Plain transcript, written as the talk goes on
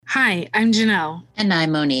Hi, I'm Janelle. And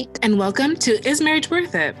I'm Monique. And welcome to Is Marriage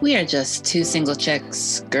Worth It? We are just two single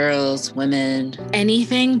chicks, girls, women,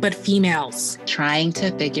 anything but females, trying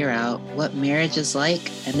to figure out what marriage is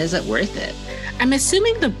like and is it worth it? I'm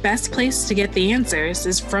assuming the best place to get the answers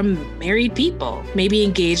is from married people, maybe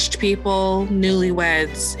engaged people,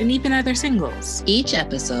 newlyweds, and even other singles. Each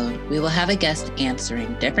episode, we will have a guest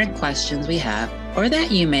answering different questions we have or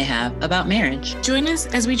that you may have about marriage. Join us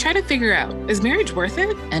as we try to figure out, is marriage worth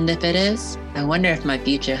it? And if it is, I wonder if my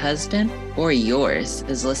future husband or yours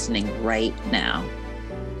is listening right now.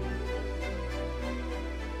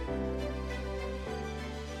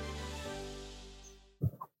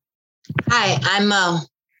 Hi, I'm Mo.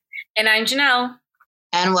 And I'm Janelle.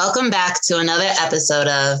 And welcome back to another episode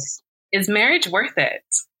of Is Marriage Worth It?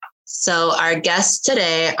 So our guests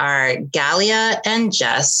today are Galia and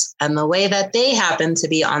Jess. And the way that they happen to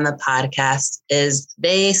be on the podcast is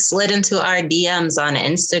they slid into our DMs on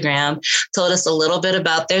Instagram, told us a little bit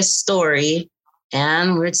about their story.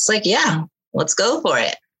 And we're just like, yeah, let's go for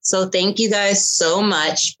it. So thank you guys so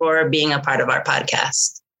much for being a part of our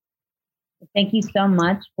podcast. Thank you so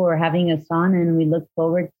much for having us on. And we look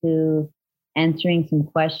forward to answering some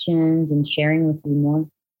questions and sharing with you more.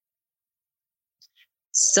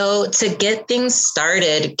 So to get things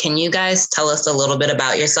started, can you guys tell us a little bit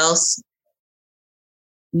about yourselves?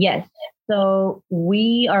 Yes. So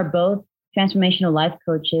we are both transformational life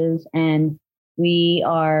coaches and we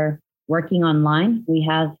are working online. We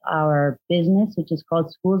have our business, which is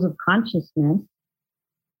called Schools of Consciousness.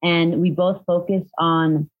 And we both focus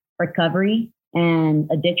on recovery and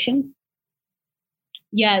addiction.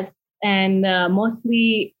 Yes. And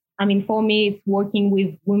mostly, for me, it's working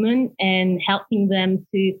with women and helping them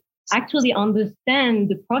to actually understand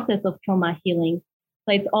the process of trauma healing.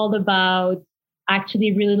 So it's all about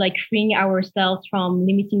actually really like freeing ourselves from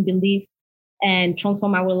limiting beliefs and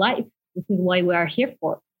transform our life. This is why we are here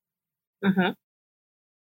for. All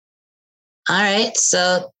right.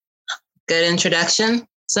 So good introduction.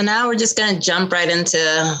 So now we're just going to jump right into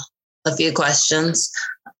a few questions.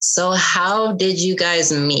 So how did you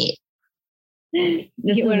guys meet?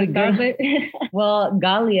 Well,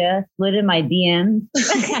 Galia slid in my DMs.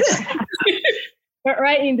 But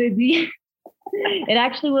right in the DM.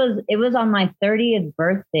 It was on my 30th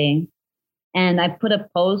birthday. And I put a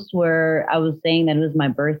post where I was saying that it was my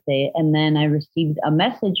birthday. And then I received a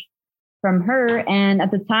message from her. And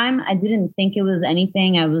at the time, I didn't think it was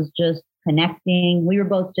anything. I was just connecting. We were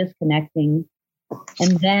both just connecting.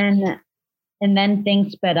 And then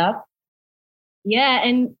things sped up. Yeah.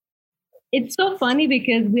 And it's so funny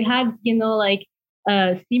because we had,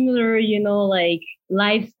 similar,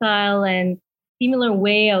 lifestyle and similar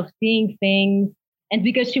way of seeing things. And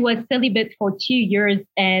because she was celibate for 2 years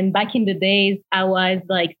and back in the days, I was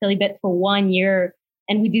like celibate for 1 year.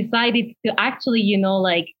 And we decided to actually,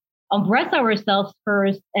 embrace ourselves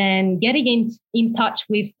first and getting in touch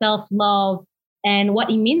with self-love and what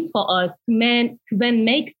it means for us to then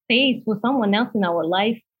make space for someone else in our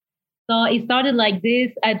life. So it started like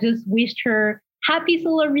this. I just wished her happy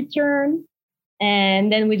solar return.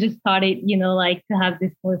 And then we just started, to have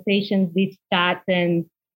these conversations, these chats. And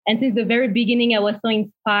since the very beginning, I was so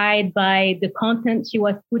inspired by the content she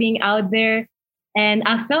was putting out there. And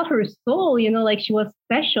I felt her soul, she was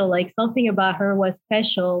special, like something about her was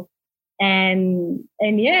special. And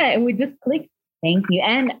we just clicked. Thank you.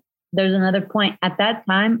 And there's another point. At that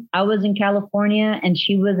time, I was in California and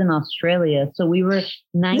she was in Australia. So we were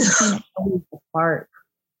 19 hours apart.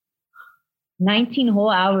 19 whole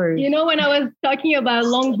hours. When I was talking about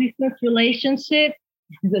long distance relationship,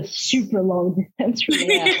 it's a super long distance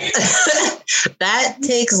relationship. That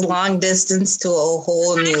takes long distance to a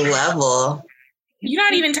whole new level. You're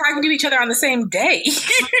not even talking to each other on the same day.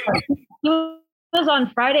 It was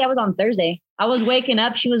on Friday. I was on Thursday. I was waking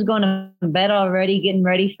up. She was going to bed already, getting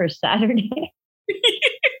ready for Saturday.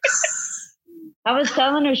 I was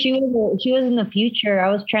telling her she was in the future.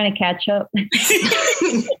 I was trying to catch up.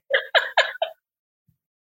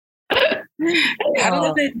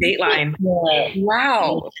 How did the dateline? Yeah.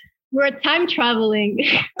 Wow. We're time traveling.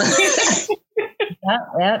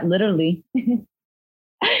 Yeah, literally.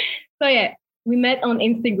 So yeah, we met on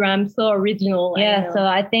Instagram. So original. Yeah, so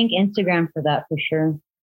I thank Instagram for that for sure.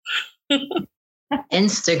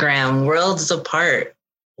 Instagram, worlds apart,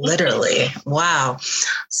 literally. Wow.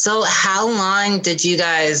 So how long did you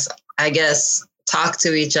guys, talk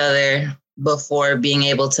to each other before being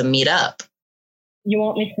able to meet up? You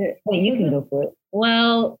want me to? Wait, you can go for it.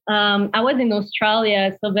 Well, I was in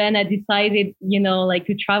Australia. So then I decided,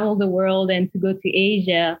 to travel the world and to go to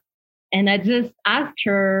Asia. And I just asked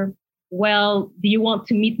her, well, do you want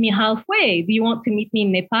to meet me halfway? Do you want to meet me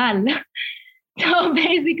in Nepal? So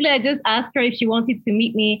basically, I just asked her if she wanted to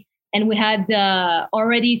meet me. And we had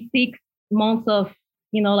already 6 months of,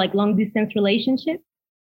 like long distance relationship.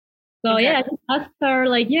 So Okay. yeah, I just asked her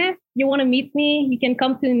like, yeah, you want to meet me? You can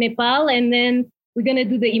come to Nepal and then we're going to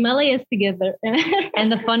do the Himalayas together.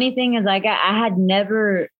 And the funny thing is, like, I had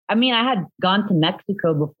gone to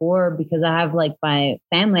Mexico before because I have like my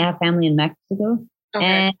family. I have family in Mexico. Okay.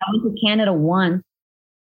 And I went to Canada once.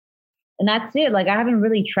 And that's it. Like, I haven't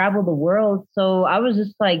really traveled the world. So I was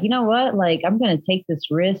just like, you know what? Like, I'm going to take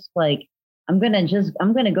this risk. Like, I'm going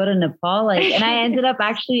to go to Nepal. Like, and I ended up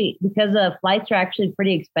actually, because flights are actually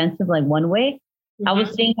pretty expensive, like one way. I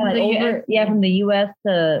was seeing like from the US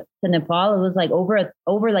to Nepal. It was like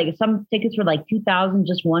over like some tickets were like 2,000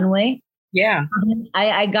 just one way. Yeah.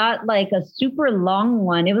 I got like a super long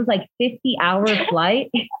one. It was like 50-hour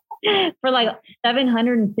flight for like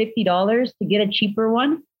 $750 to get a cheaper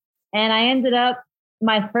one. And I ended up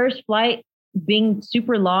my first flight being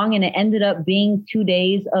super long, and it ended up being 2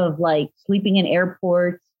 days of like sleeping in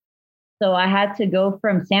airports. So I had to go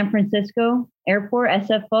from San Francisco Airport,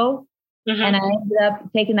 SFO, and I ended up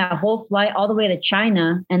taking that whole flight all the way to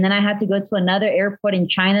China. And then I had to go to another airport in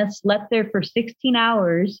China, slept there for 16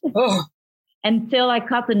 hours until I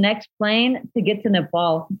caught the next plane to get to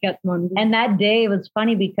Nepal. And that day it was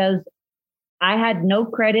funny because I had no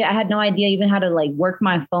credit. I had no idea even how to like work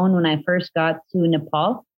my phone when I first got to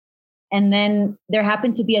Nepal. And then there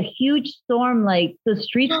happened to be a huge storm, like the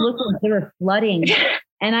streets looked like they were flooding.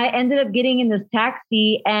 And I ended up getting in this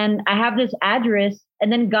taxi and I have this address.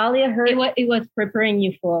 And then Galia, it was preparing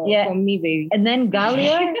you for me, baby. And then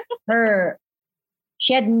Galia,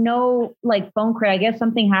 she had no like phone credit. I guess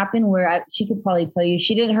something happened where she could probably tell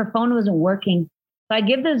you her phone wasn't working. So I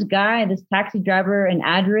give this taxi driver an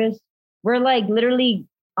address. We're like literally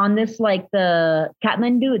on this, like the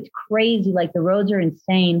Kathmandu, it's crazy. Like the roads are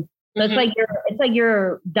insane. So it's like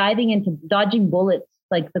you're diving into dodging bullets.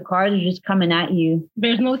 Like the cars are just coming at you.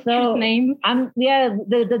 There's no street name.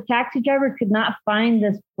 The taxi driver could not find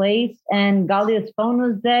this place and Galia's phone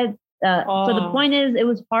was dead. So the point is, it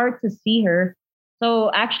was hard to see her.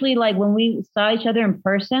 So actually, like when we saw each other in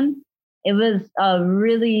person, it was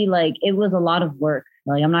really like, it was a lot of work.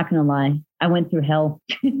 Like, I'm not going to lie. I went through hell.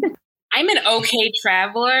 I'm an okay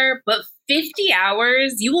traveler, but 50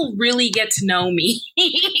 hours, you will really get to know me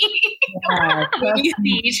when you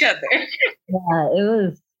see each other.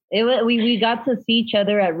 Yeah, we got to see each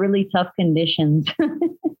other at really tough conditions.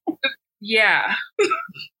 Yeah.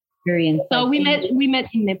 Experience. So we met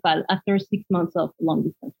in Nepal after 6 months of long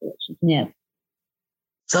distance relationship. Yeah.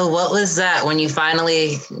 So what was that when you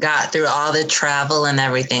finally got through all the travel and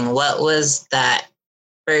everything? What was that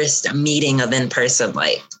first meeting of in person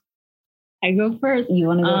like? I go first. You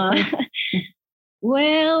want to go first?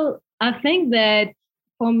 Well, I think that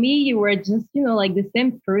for me, you were just, like the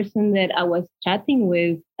same person that I was chatting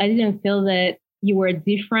with. I didn't feel that you were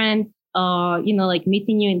different. Like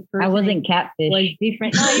meeting you in person. I wasn't catfish. Was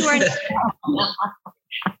different. No, you weren't.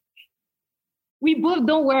 We both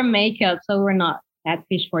don't wear makeup, so we're not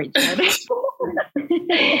catfish for each other.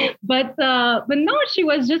 But no, she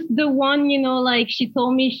was just the one, like she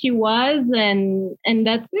told me she was, and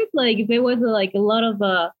that's it. Like there was a lot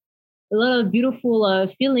of beautiful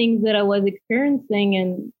feelings that I was experiencing,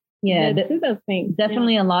 and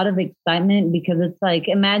definitely a lot of excitement, because it's like,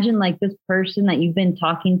 imagine like this person that you've been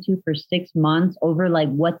talking to for 6 months over like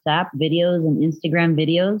WhatsApp videos and Instagram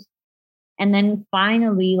videos, and then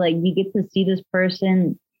finally like you get to see this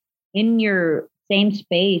person in your same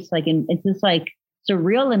space, like, and it's just like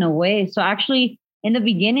surreal in a way. So actually in the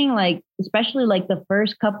beginning, like especially like the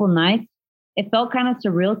first couple nights, it felt kind of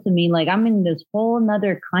surreal to me. Like I'm in this whole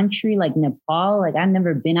nother country, like Nepal. Like I've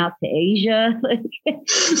never been out to Asia. Like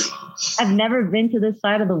I've never been to this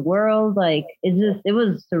side of the world. Like it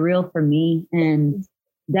was surreal for me. And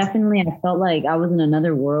definitely I felt like I was in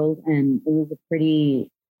another world, and it was a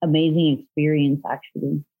pretty amazing experience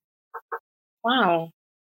actually. Wow.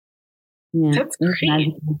 Yeah. That's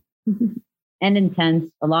great. And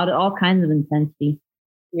intense. All kinds of intensity.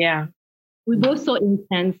 Yeah. We're both so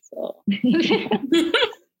intense. So.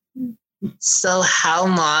 So how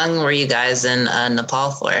long were you guys in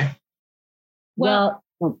Nepal for? Well,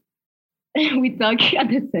 we talk at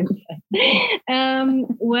the same time.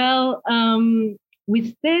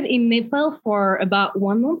 We stayed in Nepal for about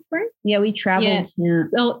 1 month, right? Yeah, we traveled. Yeah.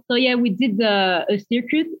 So we did a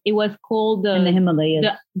circuit. It was called in the Himalayas.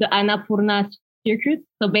 The Annapurna circuit.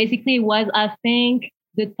 So basically, it was, I think,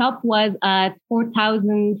 the top was at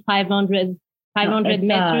 4,500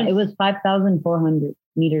 meters. It was 5,400.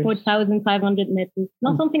 meters. 4,500 meters.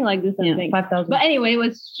 Not something like this, I think. 5,000. But anyway, it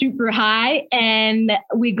was super high and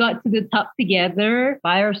we got to the top together.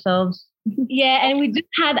 By ourselves. Yeah, and we just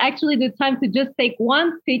had actually the time to just take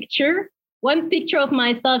one picture of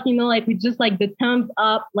myself, like with just like the thumbs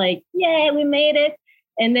up, like, yeah, we made it.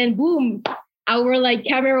 And then boom, our like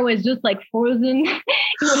camera was just like frozen. It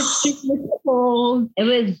was super cold. It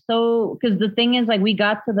was so, because the thing is, like, we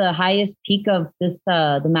got to the highest peak of this,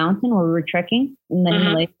 the mountain where we were trekking in the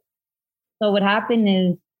Himalayas. So what happened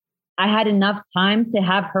is I had enough time to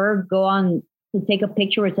have her go on to take a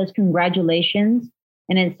picture where it says congratulations.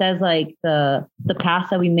 And it says like the pass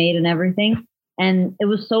that we made and everything. And it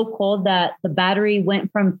was so cold that the battery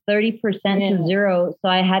went from 30% to 0. So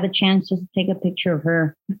I had a chance just to take a picture of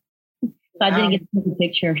her. So I didn't get to take a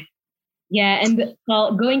picture. Yeah. And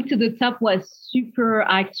going to the top was super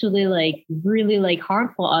actually like really like hard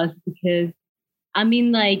for us because I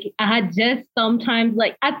mean, like I had Jess sometimes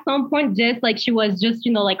like at some point, Jess, like she was just,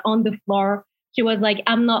 like on the floor. She was like,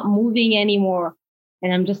 I'm not moving anymore.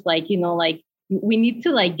 And I'm just like, like, we need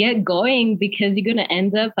to like get going because you're going to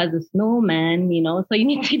end up as a snowman, so you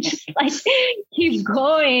need to just like keep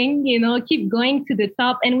going, keep going to the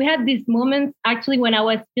top. And we had these moments actually when I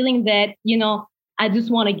was feeling that, I just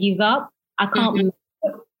want to give up. I can't move.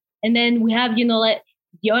 And then we have, like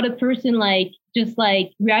the other person, like just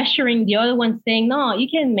like reassuring the other one saying, no, you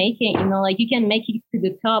can make it, like you can make it to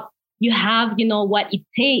the top. You have, what it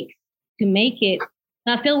takes to make it.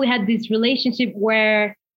 And I feel we had this relationship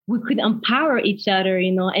where we could empower each other,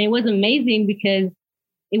 and it was amazing because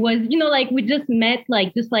it was, like we just met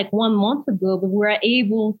like just like 1 month ago, but we were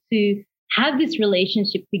able to have this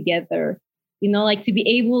relationship together, like to be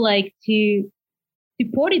able like to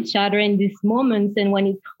support each other in these moments. And when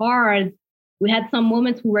it's hard, we had some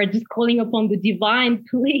moments we were just calling upon the divine,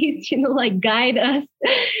 please, like guide us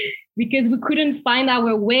because we couldn't find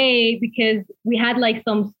our way because we had like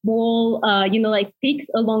some small, like peaks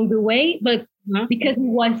along the way, but because it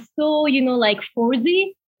was so, like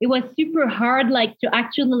fuzzy, it was super hard, like to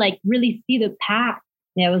actually like really see the path.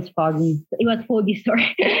 Yeah, it was foggy. It was foggy,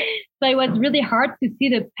 sorry. So it was really hard to see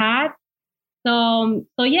the path. So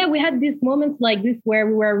yeah, we had these moments like this where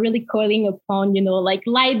we were really calling upon, like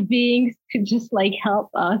light beings to just like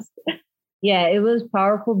help us. Yeah, it was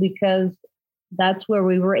powerful because that's where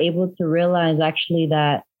we were able to realize actually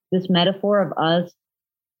that this metaphor of us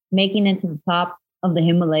making it to the top of the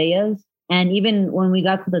Himalayas. And even when we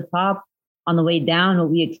got to the top on the way down, what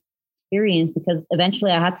we experienced, because eventually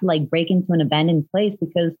I had to like break into an abandoned place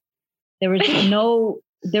because there was no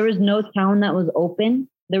town that was open.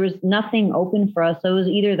 There was nothing open for us. So it was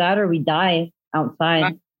either that or we die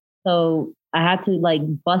outside. So I had to like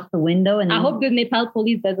bust the window. And I hope the Nepal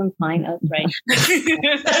police doesn't find us, right?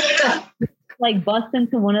 Like bust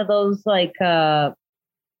into one of those like,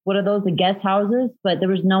 what are those, the guest houses? But there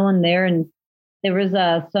was no one there. And there was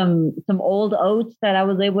some old oats that I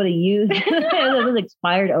was able to use. There was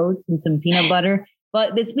expired oats and some peanut butter.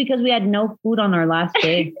 But it's because we had no food on our last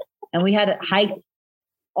day. And we had hiked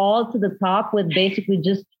all to the top with basically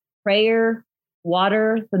just prayer,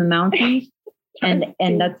 water for the mountains. And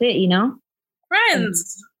that's it,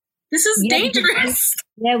 Friends, this is dangerous.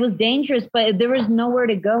 Yeah, it was dangerous, but there was nowhere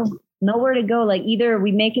to go. Nowhere to go. Like either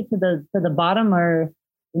we make it to the bottom or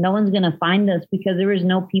no one's going to find us because there was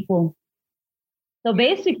no people. So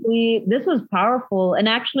basically, this was powerful. And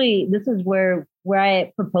actually, this is where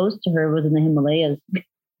I proposed to her was in the Himalayas.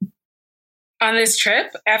 On this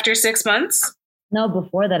trip after 6 months? No,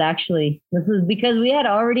 before that, actually. This is because we had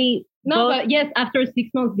already... but yes, after 6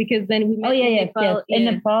 months, because then we met in Nepal. Yes. In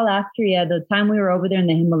Nepal after, the time we were over there in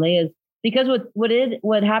the Himalayas. Because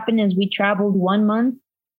what happened is we traveled 1 month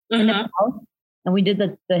in Nepal, and we did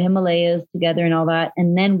the Himalayas together and all that.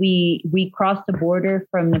 And then we crossed the border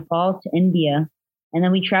from Nepal to India. And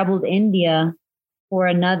then we traveled India for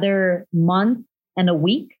another month and a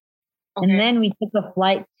week. Okay. And then we took a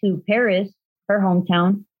flight to Paris, her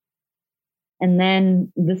hometown. And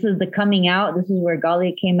then this is the coming out. This is where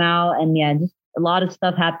Galia came out. And yeah, just a lot of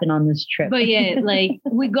stuff happened on this trip. But yeah, like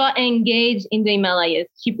we got engaged in the Himalayas.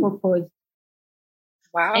 She proposed.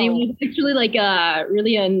 Wow. And it was actually like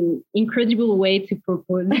really an incredible way to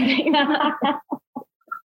propose.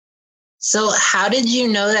 So how did you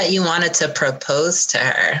know that you wanted to propose to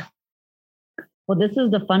her? Well, this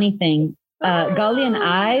is the funny thing. Galia and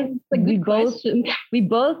I, we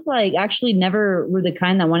both like actually never were the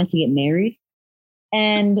kind that wanted to get married.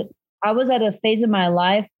 And I was at a phase of my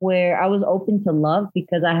life where I was open to love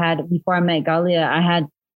because before I met Galia, I had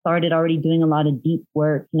started already doing a lot of deep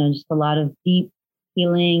work, just a lot of deep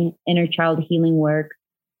healing, inner child healing work.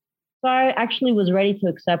 So I actually was ready to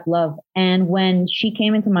accept love. And when she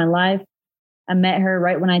came into my life, I met her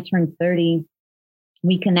right when I turned 30.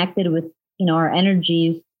 We connected with, our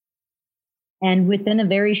energies. And within a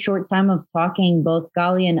very short time of talking, both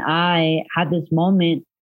Gali and I had this moment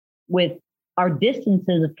with our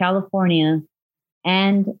distances of California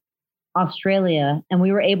and Australia. And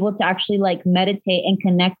we were able to actually like meditate and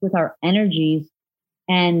connect with our energies.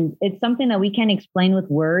 And it's something that we can't explain with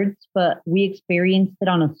words, but we experienced it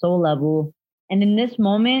on a soul level. And in this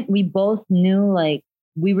moment, we both knew like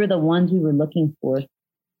we were the ones we were looking for.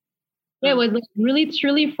 Yeah, it was like really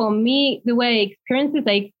truly for me, the way I experienced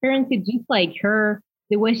it just like her,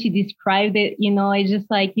 the way she described it, it's just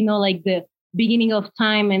like, like the beginning of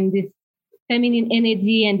time and this feminine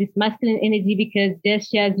energy and this masculine energy, because Jess,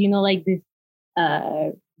 she has, like this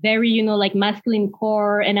very, like masculine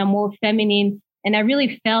core, and I'm more feminine. And I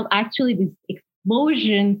really felt actually this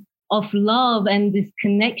explosion of love and this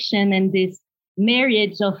connection and this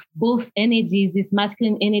marriage of both energies, this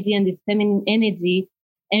masculine energy and this feminine energy.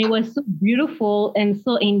 And it was so beautiful and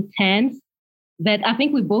so intense that I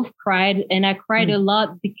think we both cried, and I cried a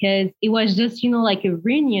lot because it was just, like a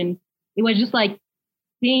reunion. It was just like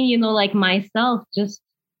seeing, like myself, just,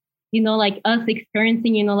 like us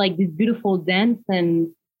experiencing, like this beautiful dance.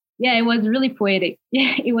 And yeah, it was really poetic.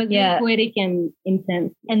 Yeah, it was really poetic and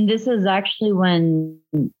intense. And this is actually when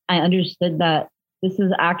I understood that this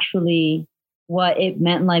is actually what it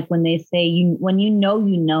meant, like when they say, when you know,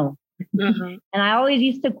 you know. Mm-hmm. And I always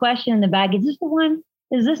used to question in the back, is this the one?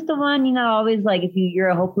 Is this the one? Always like if you're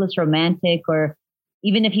a hopeless romantic, or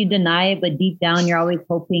even if you deny it, but deep down, you're always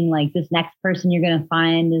hoping like this next person you're going to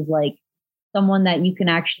find is like someone that you can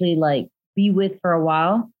actually like be with for a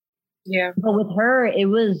while. Yeah. But with her, it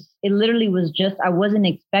literally was just, I wasn't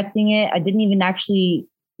expecting it. I didn't even actually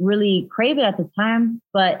really crave it at the time,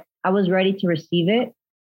 but I was ready to receive it.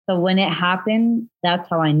 So when it happened, that's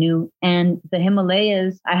how I knew. And the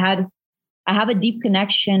Himalayas, I have a deep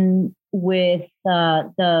connection with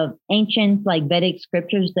the ancient like Vedic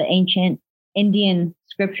scriptures, the ancient Indian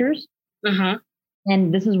scriptures. Uh-huh.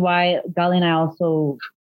 And this is why Gali and I also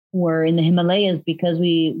were in the Himalayas, because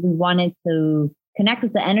we wanted to connect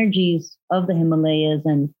with the energies of the Himalayas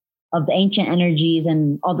and of the ancient energies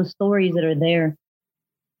and all the stories that are there.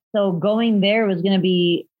 So going there was going to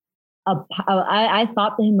be I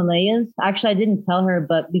thought the Himalayas, actually, I didn't tell her,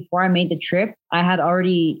 but before I made the trip, I had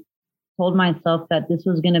already told myself that this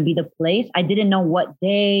was going to be the place. I didn't know what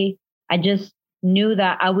day. I just knew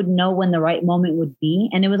that I would know when the right moment would be.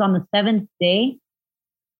 And it was on the 7th day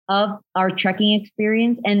of our trekking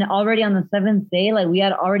experience. And already on the 7th day, like we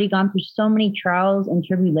had already gone through so many trials and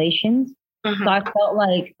tribulations. Uh-huh. So I felt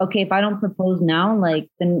like, okay, if I don't propose now, like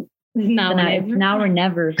then it's now or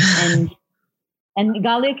never. And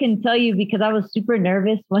Galia can tell you, because I was super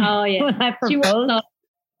nervous when I proposed.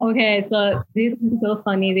 Okay, so this is so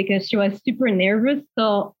funny because she was super nervous.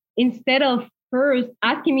 So instead of first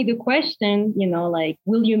asking me the question, like,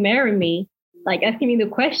 will you marry me? Like asking me the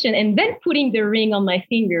question and then putting the ring on my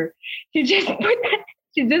finger. She just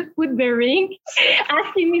put the ring,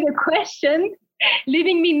 asking me the question,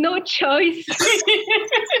 leaving me no choice.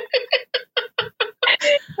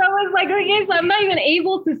 So I was like, okay, so I'm not even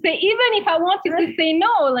able to say, even if I wanted to say no,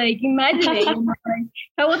 like imagine it. Like,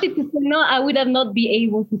 if I wanted to say no, I would have not be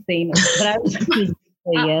able to say no. But I was say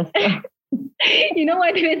yes. You know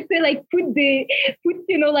what they say, like put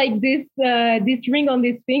like this ring on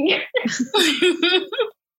this finger.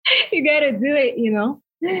 You gotta do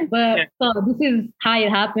it, But so this is how it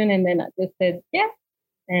happened, and then I just said yeah,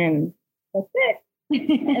 and that's it.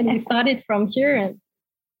 And we started from here, and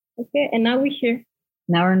okay, and now we're here.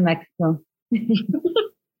 Now we're in Mexico.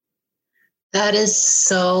 That is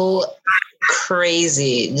so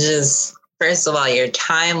crazy. Just first of all, your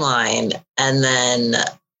timeline, and then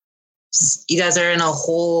you guys are in a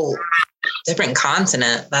whole different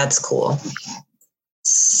continent. That's cool.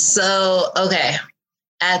 So, okay.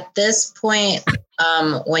 At this point,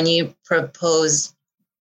 when you proposed,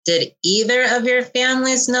 did either of your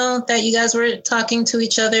families know that you guys were talking to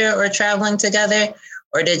each other or traveling together?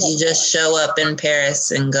 Or did you just show up in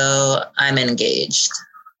Paris and go, I'm engaged?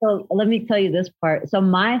 So let me tell you this part. So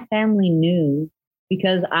my family knew,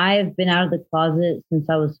 because I've been out of the closet since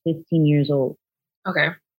I was 15 years old. Okay.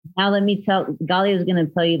 Now let me tell, Gali is going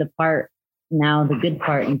to tell you the part now, the good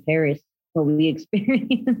part in Paris, what we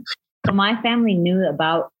experienced. So my family knew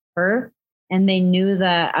about her, and they knew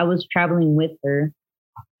that I was traveling with her.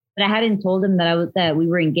 But I hadn't told them that we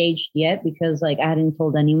were engaged yet, because like I hadn't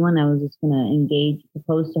told anyone. I was just gonna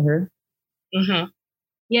propose to her. Mm-hmm.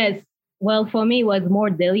 Yes. Well, for me, it was more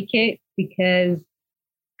delicate because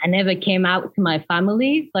I never came out to my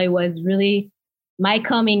family. So it was really my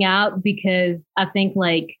coming out, because I think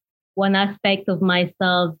like one aspect of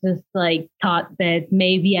myself just like thought that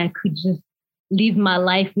maybe I could just live my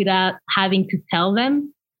life without having to tell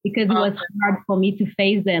them, because it was hard for me to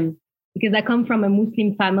face them, because I come from a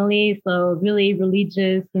Muslim family. So really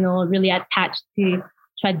religious, really attached to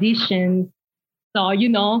traditions. So,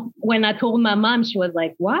 when I told my mom, she was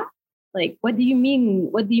like, what? Like, what do you mean?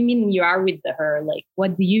 What do you mean you are with her? Like,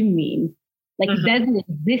 what do you mean? Like, it doesn't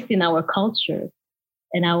exist in our culture.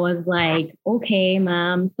 And I was like, okay,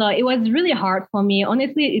 mom. So it was really hard for me.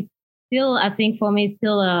 Honestly, it's still, I think for me, it's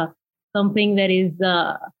still something that is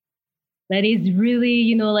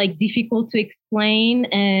really, like difficult to explain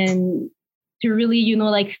and to really,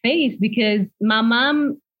 like face, because my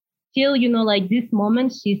mom still, like this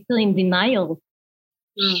moment, she's still in denial.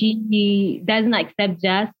 She doesn't accept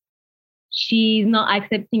Jess. She's not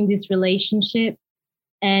accepting this relationship.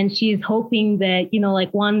 And she's hoping that,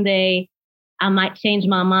 like one day I might change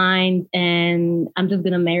my mind and I'm just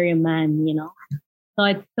going to marry a man, So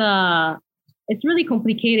it's really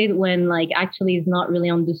complicated when like actually it's not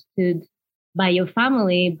really understood by your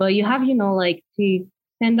family, but you have, like to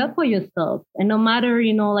stand up for yourself. And no matter,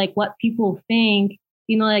 like what people think,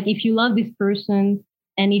 like if you love this person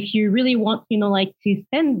and if you really want, like to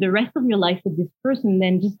spend the rest of your life with this person,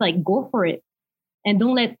 then just like go for it. And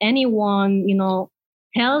don't let anyone,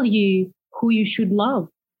 tell you who you should love.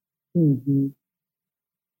 Mm-hmm.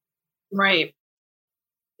 Right.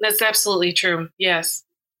 That's absolutely true. Yes.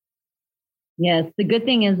 Yes. The good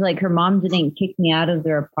thing is like her mom didn't kick me out of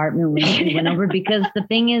their apartment when she went over, because the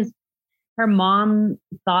thing is, her mom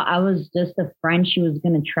thought I was just a friend she was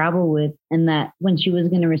going to travel with, and that when she was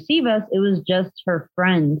going to receive us, it was just her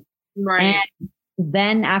friend. Right. And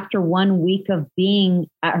then after 1 week of being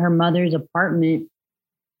at her mother's apartment,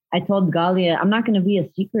 I told Galia, I'm not going to be a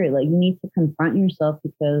secret. Like, you need to confront yourself,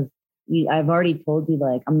 because I've already told you,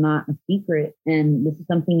 like, I'm not a secret. And this is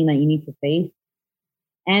something that you need to face.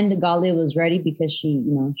 And Galia was ready, because she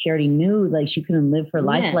already knew like she couldn't live her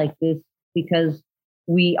life like this, because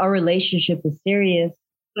our relationship is serious.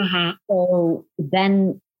 So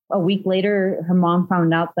then a week later, her mom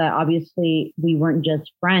found out that obviously we weren't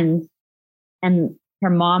just friends. And her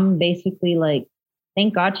mom basically, like,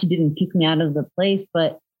 thank God she didn't kick me out of the place,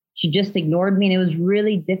 but she just ignored me. And it was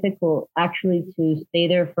really difficult actually to stay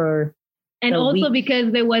there for. And also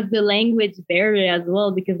because there was the language barrier as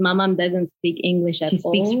well, because my mom doesn't speak English at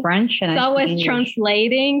all. She speaks French. And so I was English.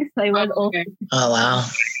 Translating. So it was also. Oh, wow.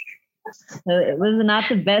 So it was not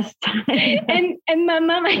the best time. and my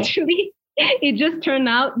mom actually, it just turned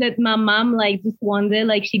out that my mom, like, just one day,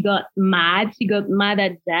 like, she got mad. She got mad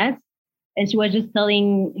at Jess. And she was just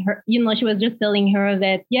telling her,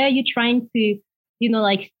 that, yeah, you're trying to,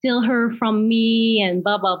 like, steal her from me and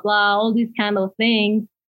blah, blah, blah, all these kind of things.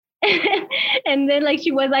 And then, like,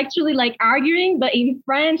 she was actually, like, arguing, but in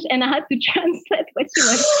French, and I had to translate what she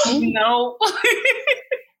was saying. No.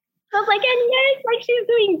 I was like, and yes, like, she's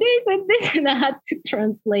doing this and this, and I had to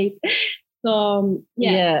translate. So,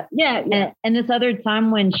 yeah. And this other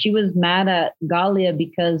time when she was mad at Galia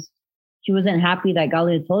because she wasn't happy that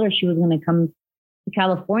Galia told her she was going to come to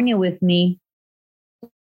California with me.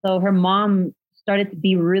 So her mom started to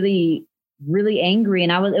be really, really angry.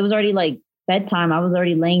 And it was already like bedtime. I was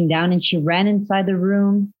already laying down, and she ran inside the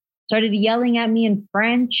room, started yelling at me in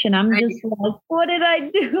French. And I'm just like, what did I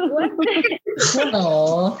do?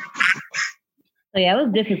 Oh. So yeah, it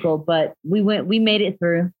was difficult, but we made it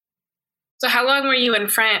through. So how long were you in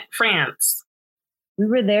France? We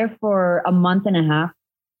were there for a month and a half.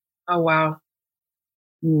 Oh, wow.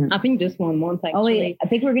 Yeah. I think just 1 month, actually. Oh, wait, I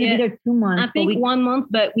think we're going to be there 2 months. I think 1 month,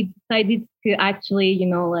 but we decided to actually,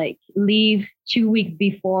 like, leave 2 weeks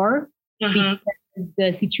before, because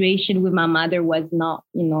the situation with my mother was not,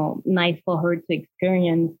 nice for her to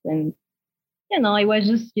experience. And, it was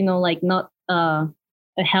just, like, not a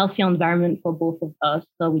healthy environment for both of us.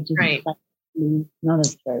 So we just decided to leave. No,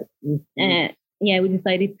 that's right. We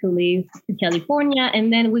decided to leave to California,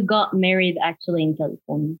 and then we got married actually in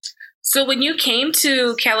California. So when you came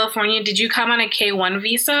to California, did you come on a K-1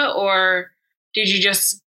 visa, or did you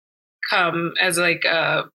just come as like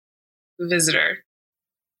a visitor?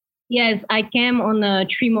 Yes, I came on a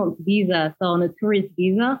 3-month visa, so on a tourist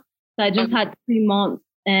visa. So I just had 3 months,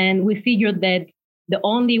 and we figured that the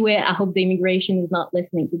only way, I hope the immigration is not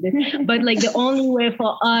listening to this, but like the only way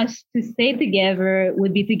for us to stay together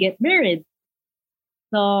would be to get married.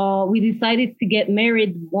 So we decided to get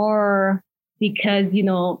married more because,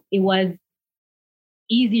 it was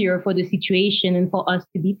easier for the situation and for us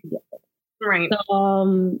to be together. Right.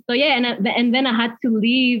 So yeah, and then I had to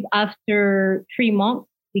leave after 3 months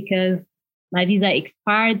because my visa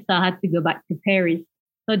expired. So I had to go back to Paris.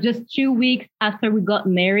 So just 2 weeks after we got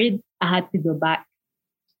married, I had to go back.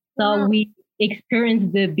 So we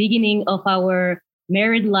experienced the beginning of our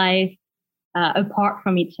married life apart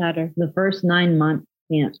from each other. The first 9 months.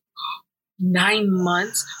 Yeah. 9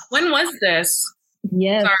 months? When was this?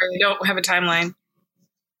 Yes. Sorry, I don't have a timeline.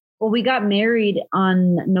 Well, we got married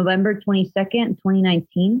on November 22nd,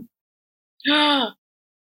 2019.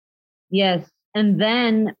 Yes. And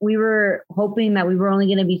then we were hoping that we were only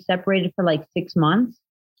going to be separated for like 6 months.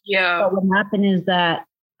 Yeah. But what happened is that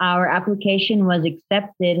our application was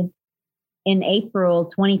accepted in April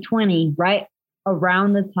 2020, right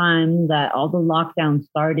around the time that all the lockdowns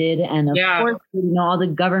started. And of course, all the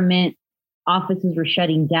government offices were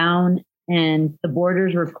shutting down and the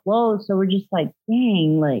borders were closed. So we're just like,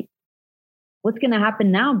 dang, like, what's going to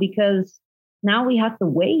happen now? Because now we have to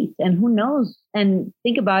wait and who knows? And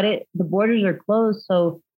think about it, the borders are closed.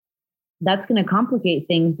 So that's going to complicate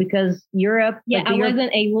things because Europe. Yeah, I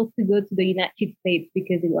wasn't able to go to the United States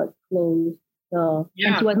because it was closed. So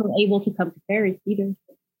and she wasn't able to come to Paris either.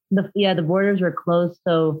 The borders were closed.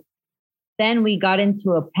 So then we got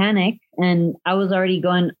into a panic and I was already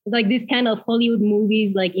going like this kind of Hollywood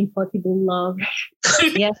movies like Impossible Love.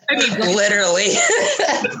 Yes. Literally.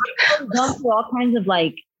 Going through all kinds of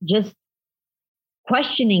like just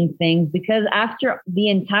questioning things because after the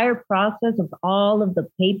entire process of all of the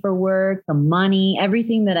paperwork, the money,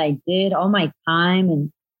 everything that I did, all my time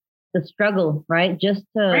and the struggle, right? Just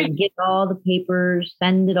to get all the papers,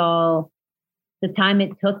 send it all, the time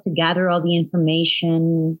it took to gather all the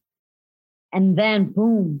information. And then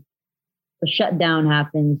boom, the shutdown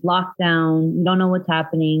happens, lockdown, you don't know what's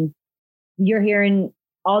happening. You're hearing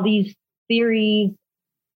all these theories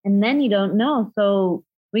and then you don't know. So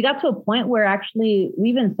we got to a point where actually we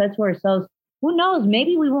even said to ourselves, who knows,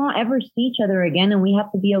 maybe we won't ever see each other again and we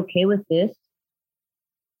have to be okay with this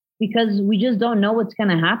because we just don't know what's going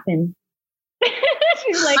to happen.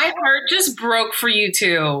 She's like, my heart just broke for you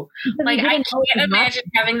two. Like, I can't imagine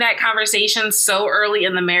having that conversation so early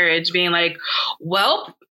in the marriage, being like,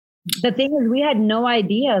 well. The thing is, we had no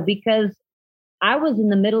idea because I was in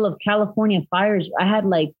the middle of California fires. I had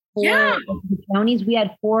like 4 counties. We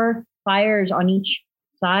had 4 fires on each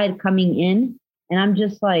side coming in. And I'm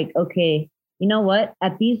just like, okay, you know what?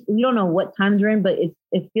 At these, we don't know what times we're in, but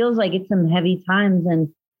it feels like it's some heavy times. And,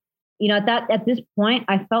 you know, at this point,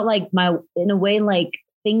 I felt like in a way, like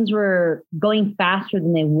things were going faster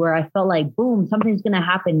than they were. I felt like, boom, something's going to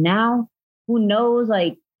happen now. Who knows?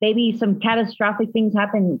 Like maybe some catastrophic things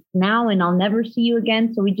happen now and I'll never see you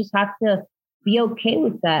again. So we just have to be okay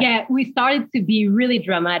with that. Yeah, we started to be really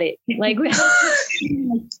dramatic. Like we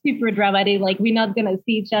super dramatic. Like we're not gonna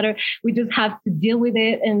see each other. We just have to deal with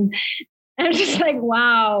it. And I'm just like,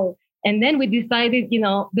 wow. And then we decided, you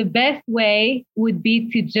know, the best way would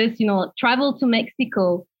be to just, you know, travel to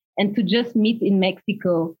Mexico and to just meet in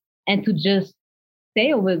Mexico and to just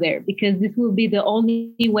stay over there because this will be the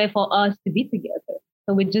only way for us to be together.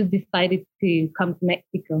 So we just decided to come to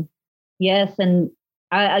Mexico. Yes. And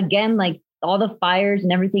again, like all the fires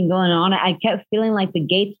and everything going on, I kept feeling like the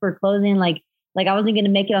gates were closing, like I wasn't going to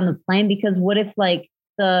make it on the plane because what if like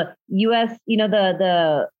the US, you know,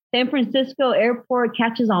 the San Francisco airport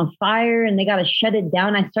catches on fire and they got to shut it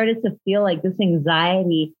down. I started to feel like this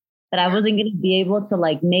anxiety that I wasn't going to be able to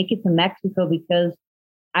like make it to Mexico because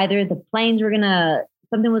either the planes were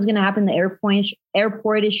something was going to happen. The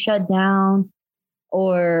airport is shut down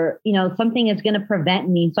or, you know, something is going to prevent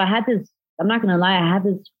me. So I had this, I'm not going to lie, I had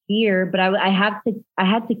this fear, but I had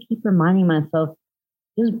to keep reminding myself,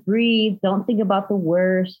 just breathe. Don't think about the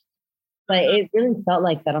worst. But it really felt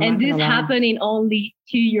like that. And this happened in only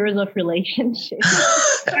 2 years of relationship.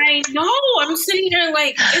 I know. I'm sitting here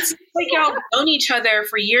like, it's like y'all known each other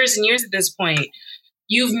for years and years at this point.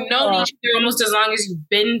 You've known each other almost as long as you've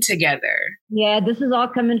been together. Yeah, this is all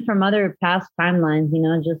coming from other past timelines, you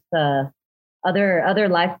know, just other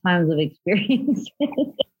lifetimes of experience.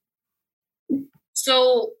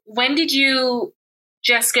 So when did you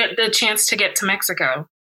just get the chance to get to Mexico?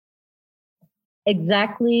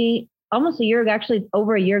 Exactly. Almost a year ago, actually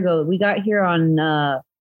over a year ago. We got here on the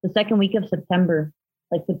second week of September,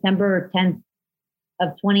 like September 10th of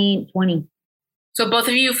 2020. So both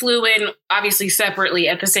of you flew in obviously separately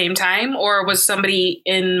at the same time, or was somebody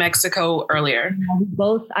in Mexico earlier?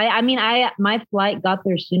 Both. My flight got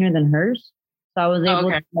there sooner than hers. So I was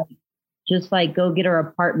able to just like go get her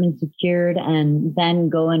apartment secured and then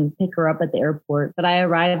go and pick her up at the airport. But I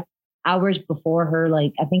arrived hours before her.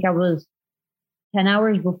 Like, I think I was 10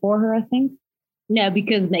 hours before her, I think. No,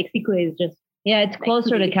 because Mexico is just... Yeah, it's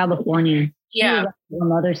closer to California. Yeah. On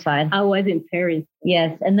the other side. I was in Paris.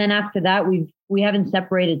 Yes. And then after that, we haven't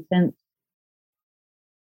separated since.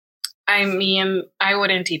 I mean, I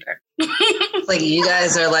wouldn't either. Like you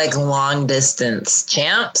guys are like long distance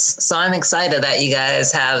champs. So I'm excited that you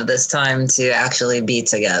guys have this time to actually be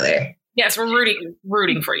together. Yes, we're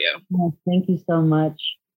rooting for you. Yes, thank you so much.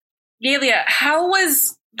 Galia, how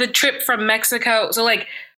was the trip from Mexico? So like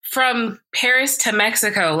from Paris to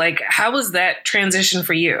Mexico, like how was that transition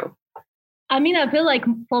for you? I mean, I feel like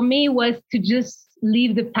for me was to just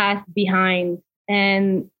leave the past behind.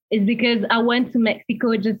 And it's because I went to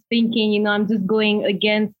Mexico just thinking, you know, I'm just going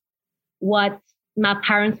against what my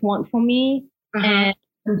parents want for me. And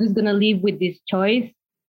I'm just going to live with this choice.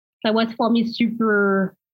 That was for me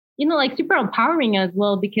super, you know, like super empowering as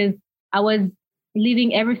well, because I was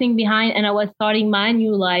leaving everything behind and I was starting my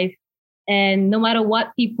new life. And no matter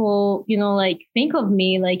what people, you know, like think of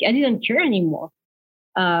me, like I didn't care anymore.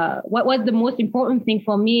 What was the most important thing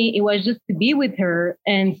for me? It was just to be with her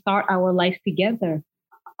and start our life together.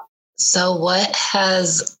 So what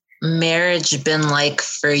has marriage been like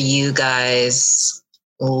for you guys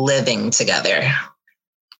living together?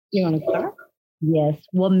 You want to start? Yes.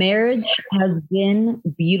 Well, marriage has been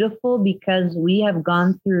beautiful because we have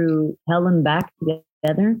gone through hell and back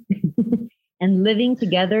together and living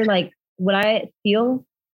together. Like what I feel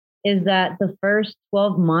is that the first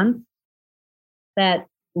 12 months that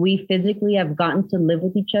we physically have gotten to live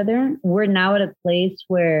with each other, we're now at a place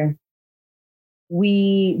where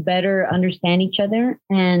we better understand each other.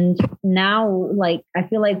 And now, like, I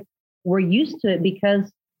feel like we're used to it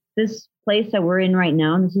because this place that we're in right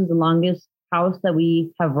now, this is the longest house that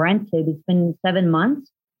we have rented. It's been 7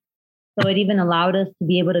 months. So it even allowed us to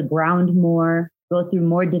be able to ground more, go through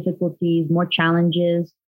more difficulties, more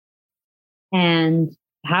challenges, and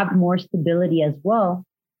have more stability as well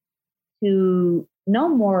to know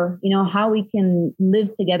more, you know, how we can live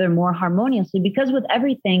together more harmoniously. Because with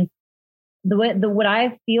everything, what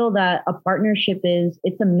I feel that a partnership is,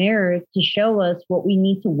 it's a mirror to show us what we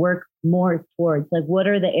need to work more towards. Like, what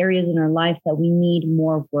are the areas in our life that we need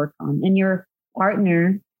more work on? And your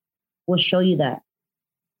partner will show you that.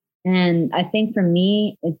 And I think for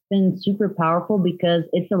me, it's been super powerful because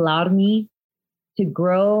it's allowed me to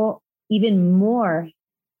grow even more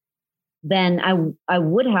than I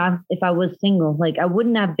would have if I was single. Like, I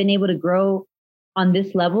wouldn't have been able to grow on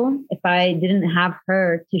this level if I didn't have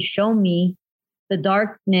her to show me the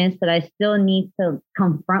darkness that I still need to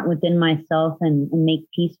confront within myself and make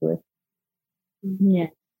peace with. Yeah,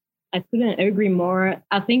 I couldn't agree more.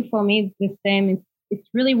 I think for me, it's the same. It's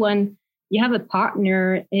really when you have a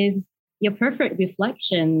partner is your perfect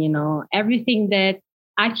reflection, you know, everything that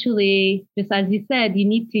actually, just as you said, you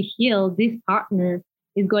need to heal. This partner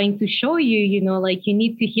is going to show you, you know, like you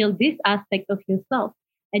need to heal this aspect of yourself,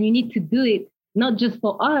 and you need to do it not just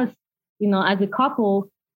for us, you know, as a couple,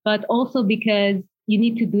 but also because you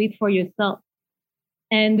need to do it for yourself.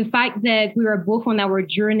 And the fact that we were both on our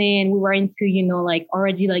journey and we were into, you know, like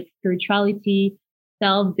already like spirituality,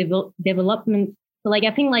 self-development. So like,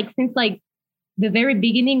 I think like since like the very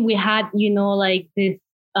beginning, we had, you know, like this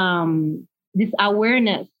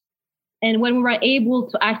awareness. And when we were able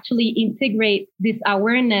to actually integrate this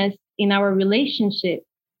awareness in our relationship,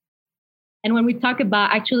 and when we talk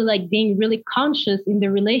about actually like being really conscious in the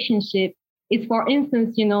relationship, it's for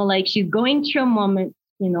instance, you know, like she's going through a moment,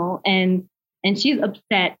 you know, and she's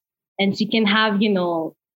upset and she can have, you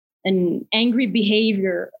know, an angry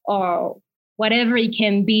behavior or whatever it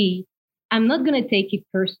can be. I'm not going to take it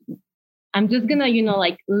personally. I'm just going to, you know,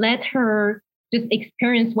 like let her just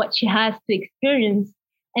experience what she has to experience.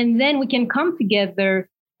 And then we can come together,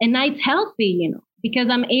 and it's healthy, you know, because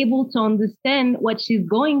I'm able to understand what she's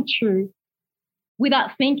going through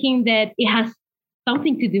without thinking that it has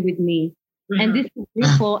something to do with me. Mm-hmm. And this is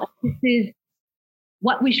beautiful. This is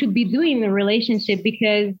what we should be doing in a relationship,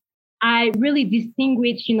 because I really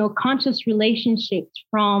distinguish, you know, conscious relationships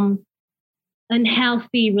from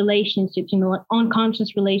unhealthy relationships, you know,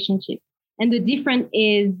 unconscious relationships. And the difference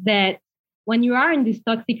is that when you are in this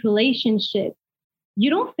toxic relationship, you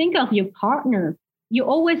don't think of your partner. You're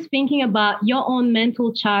always thinking about your own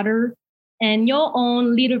mental chatter and your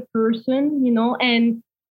own little person, you know, and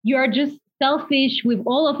you're just selfish with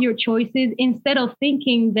all of your choices instead of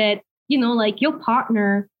thinking that, you know, like your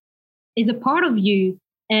partner is a part of you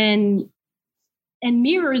and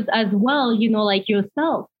mirrors as well, you know, like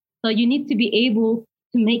yourself. So you need to be able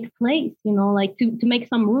to make place, you know, like to make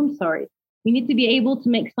some room, sorry. You need to be able to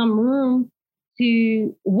make some room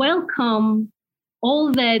to welcome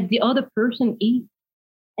all that the other person is,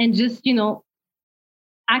 and just, you know,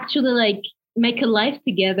 actually like make a life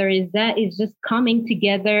together is just coming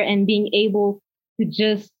together and being able to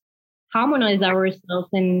just harmonize ourselves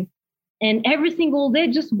and every single day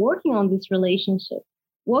just working on this relationship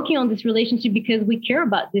because we care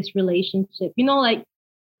about this relationship. Like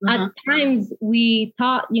at times we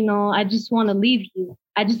thought, I just want to leave you.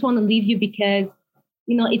 I just want to leave you because,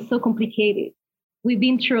 it's so complicated. We've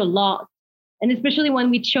been through a lot. And especially when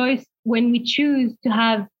we choose to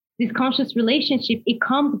have this conscious relationship, it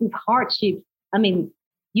comes with hardships. I mean,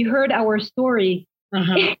 you heard our story.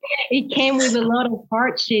 It came with a lot of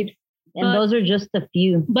hardships. And those are just a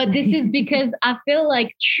few. But this is because I feel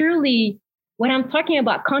like truly when I'm talking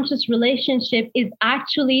about conscious relationship is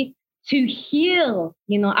actually to heal,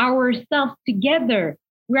 ourselves together.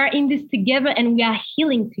 We are in this together and we are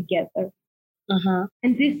healing together.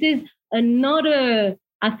 And this is another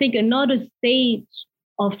stage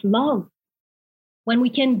of love when we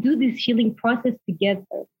can do this healing process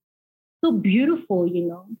together. So beautiful,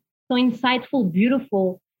 so insightful,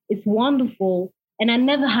 beautiful. It's wonderful. And I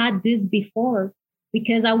never had this before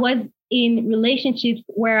because I was in relationships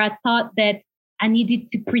where I thought that I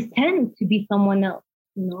needed to pretend to be someone else,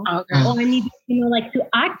 Okay. or I needed, to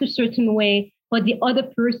act a certain way for the other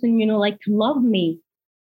person, to love me.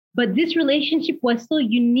 But this relationship was so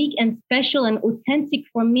unique and special and authentic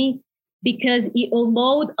for me because it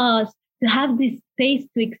allowed us to have this space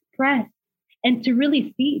to express and to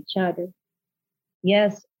really see each other.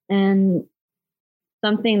 Yes. And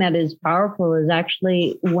something that is powerful is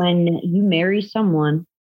actually when you marry someone,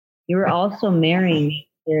 you're also marrying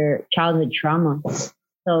their childhood trauma.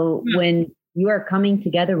 So when you are coming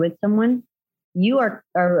together with someone, you are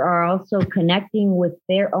also connecting with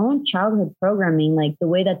their own childhood programming, like the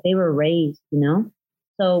way that they were raised,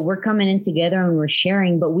 So we're coming in together and we're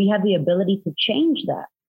sharing, but we have the ability to change that.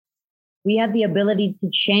 We have the ability to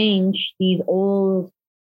change these old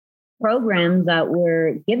programs that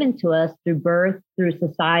were given to us through birth, through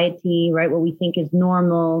society, right? What we think is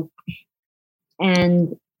normal.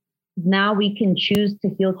 And now we can choose to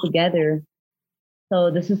heal together. So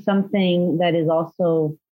this is something that is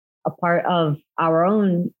also a part of our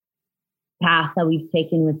own path that we've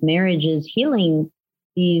taken with marriage is healing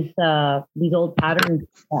these old patterns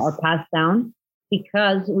that are passed down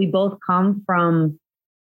because we both come from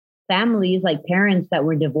families like parents that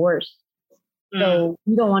were divorced. So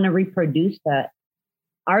we don't want to reproduce that.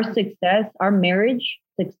 Our success, our marriage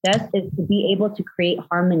success is to be able to create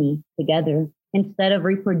harmony together instead of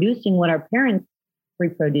reproducing what our parents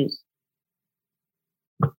reproduced.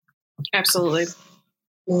 Absolutely.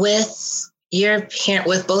 With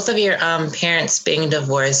with both of your parents being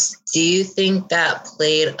divorced, do you think that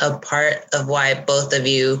played a part of why both of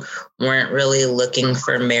you weren't really looking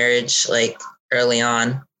for marriage like early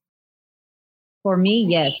on? For me,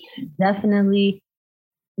 yes, definitely.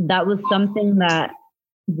 That was something that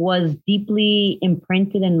was deeply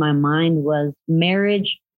imprinted in my mind was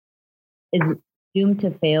marriage is doomed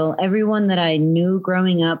to fail. Everyone that I knew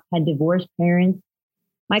growing up had divorced parents.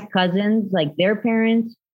 My cousins, like their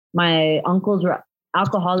parents, my uncles were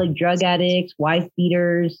alcoholic drug addicts, wife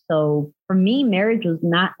beaters. So for me, marriage was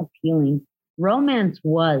not appealing. Romance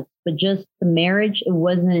was, but just the marriage, it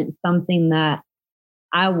wasn't something that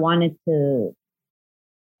I wanted to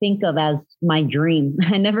think of as my dream.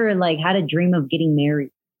 I never had a dream of getting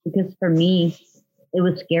married because for me, it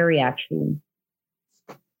was scary actually.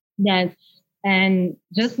 Yes. And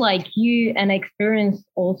just like you, and experienced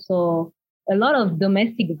also a lot of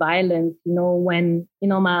domestic violence, when,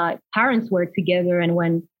 my parents were together and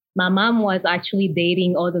when my mom was actually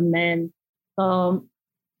dating other men. So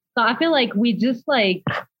I feel like we just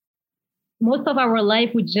most of our life,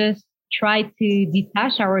 we just try to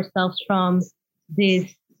detach ourselves from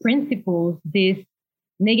these principles, these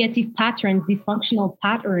negative patterns, dysfunctional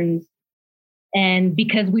patterns. And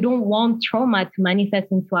because we don't want trauma to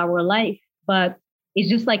manifest into our life, but it's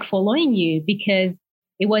just following you because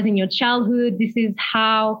it was in your childhood. This is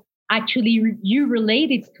how actually you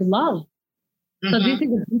related to love. So this is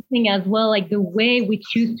a good thing as well, the way we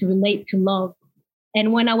choose to relate to love.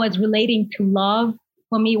 And when I was relating to love,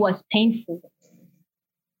 for me, it was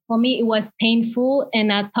painful.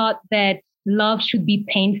 And I thought that love should be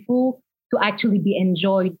painful to actually be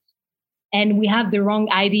enjoyed. And we have the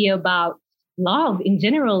wrong idea about love in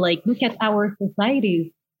general. Look at our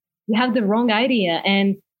societies. We have the wrong idea.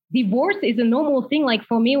 And divorce is a normal thing.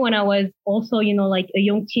 For me, when I was also, a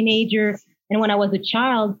young teenager and when I was a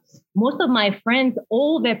child, most of my friends,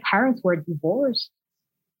 all their parents were divorced.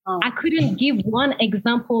 Oh. I couldn't give one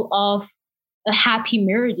example of a happy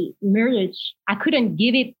marriage. I couldn't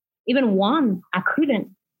give it even one. I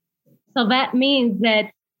couldn't. So that means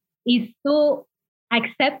that it's so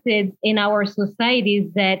accepted in our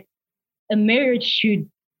societies that a marriage should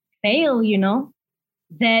fail,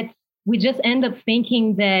 that we just end up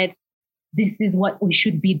thinking that this is what we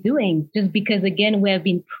should be doing just because, again, we have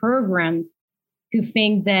been programmed to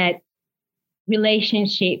think that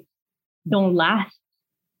relationships don't last.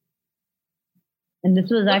 And this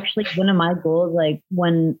was actually one of my goals. Like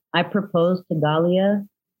when I proposed to Galia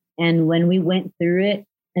and when we went through it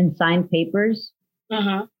and signed papers,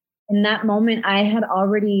 in that moment, I had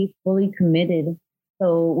already fully committed.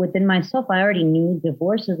 So within myself, I already knew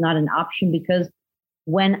divorce is not an option because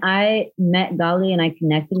when I met Galia and I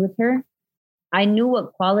connected with her, I knew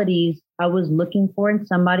what qualities I was looking for in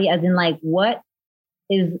somebody, as in like, what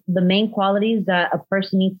is the main qualities that a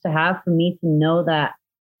person needs to have for me to know that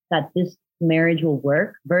this marriage will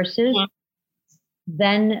work versus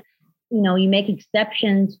then, you make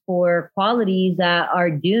exceptions for qualities that are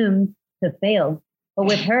doomed to fail. But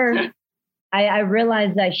with her, I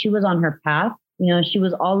realized that she was on her path. She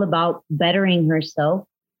was all about bettering herself,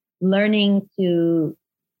 learning to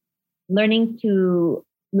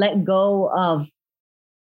let go of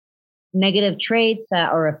negative traits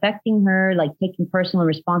that are affecting her, like taking personal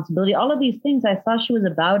responsibility, all of these things. I saw she was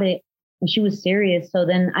about it and she was serious. So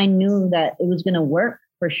then I knew that it was going to work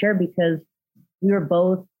for sure because we were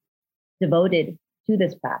both devoted to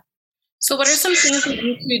this path. So what are some things that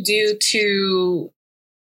you could do to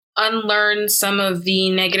unlearn some of the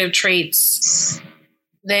negative traits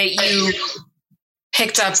that you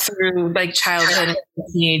picked up through like childhood and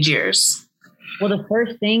teenage years? Well, the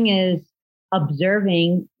first thing is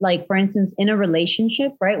observing, like for instance, in a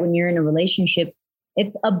relationship, right? When you're in a relationship,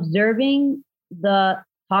 it's observing the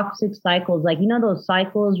toxic cycles, like, those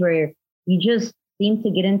cycles where you just seem to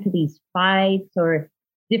get into these fights or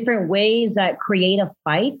different ways that create a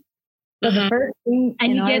fight. So the first thing,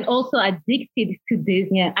 and you get also addicted to this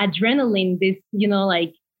adrenaline, this,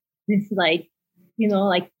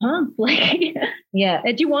 pump,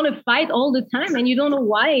 that you want to fight all the time and you don't know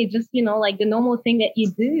why. It's just, like the normal thing that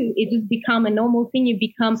you do, it just become a normal thing. You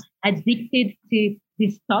become addicted to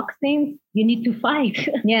these toxins. You need to fight.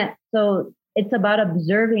 So it's about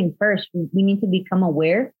observing first. We need to become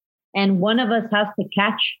aware. And one of us has to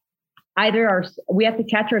catch we have to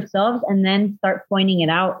catch ourselves and then start pointing it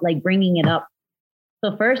out, like bringing it up.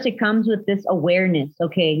 So first it comes with this awareness.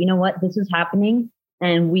 Okay, you know what? This is happening.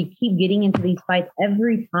 And we keep getting into these fights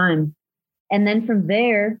every time. And then from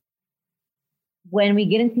there, when we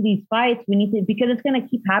get into these fights, we need to, because it's going to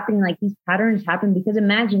keep happening, like these patterns happen, because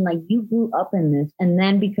imagine like you grew up in this. And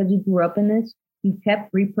then because you grew up in this, you kept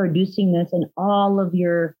reproducing this in all of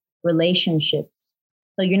your relationships.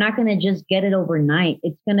 So you're not going to just get it overnight.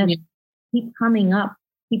 It's going to keep coming up.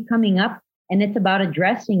 And it's about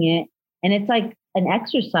addressing it. And it's like an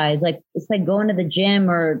exercise, like it's like going to the gym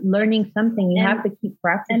or learning something. You have to keep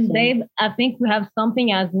practicing. And babe, I think we have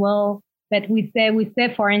something as well that we say,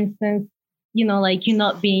 for instance, like you're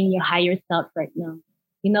not being your higher self right now.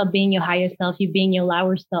 You're not being your higher self. You're being your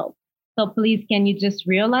lower self. So please, can you just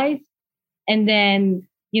realize? And then,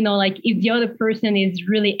 like if the other person is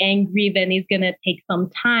really angry, then it's going to take some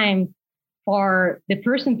time for the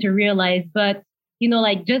person to realize. But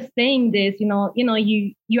like just saying this,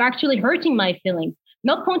 you're actually hurting my feelings.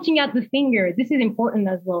 Not pointing at the finger. This is important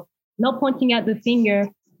as well. Not pointing at the finger,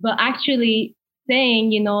 but actually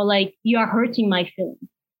saying, like you are hurting my feelings.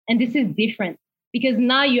 And this is different because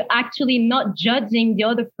now you're actually not judging the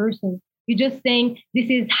other person. You're just saying, this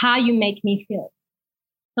is how you make me feel.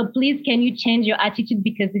 So please, can you change your attitude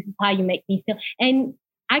because this is how you make me feel? And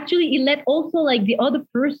actually, it let also like the other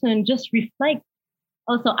person just reflect.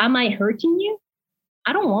 Also, am I hurting you?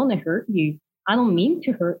 I don't want to hurt you. I don't mean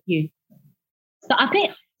to hurt you. So I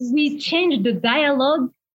think we change the dialogue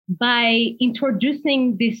by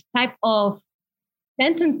introducing this type of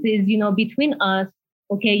sentences, between us.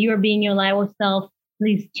 Okay, you're being your lower self.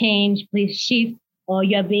 Please change, please shift, or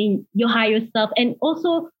you're being your higher self. And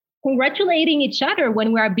also congratulating each other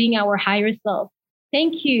when we are being our higher self.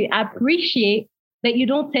 Thank you. I appreciate that you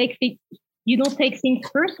don't take things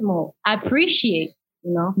personal. I appreciate.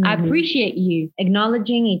 I appreciate you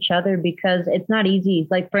acknowledging each other because it's not easy.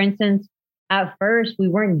 Like, for instance, at first, we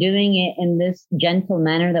weren't doing it in this gentle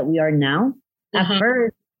manner that we are now. At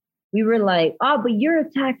first, we were like, oh, but you're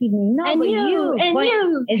attacking me. No, and but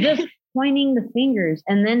you. It's just pointing the fingers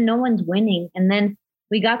and then no one's winning. And then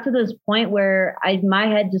we got to this point where my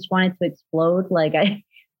head just wanted to explode. Like I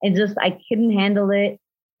couldn't handle it.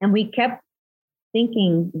 And we kept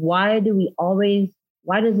thinking, why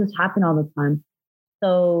does this happen all the time?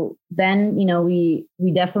 So then, we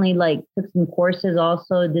definitely like took some courses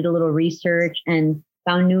also, did a little research and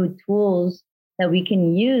found new tools that we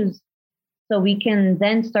can use So we can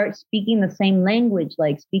then start speaking the same language,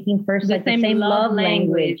 like speaking first, like the same love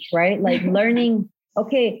language, right? Like learning,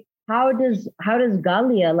 okay, how does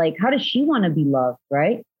Galia, like, how does she want to be loved,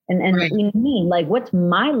 right? And Right. me, like, what's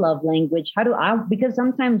my love language? How do I, because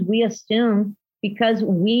sometimes we assume because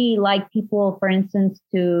we like people, for instance,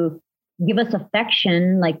 to give us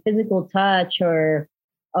affection, like physical touch or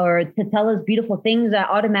to tell us beautiful things, that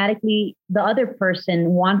automatically the other person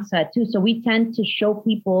wants that too. So we tend to show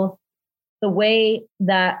people the way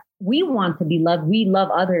that we want to be loved. We love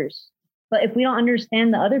others. But if we don't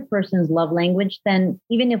understand the other person's love language, then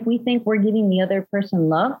even if we think we're giving the other person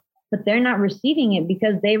love, but they're not receiving it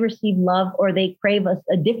because they receive love or they crave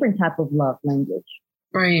a different type of love language.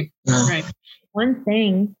 Right. Right. One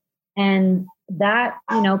thing, and that,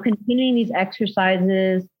 continuing these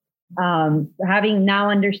exercises, having now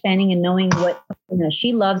understanding and knowing what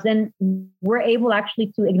she loves, and we're able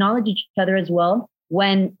actually to acknowledge each other as well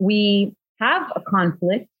when we have a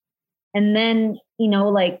conflict. And then,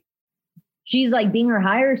 like, she's like being her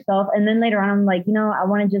higher self. And then later on, I'm like, I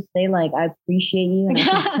want to just say, like, I appreciate you. And I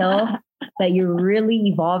can tell that you're really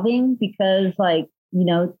evolving because, like,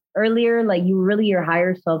 earlier, like, you were really your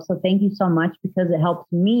higher self. So thank you so much, because it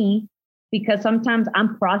helps me, because sometimes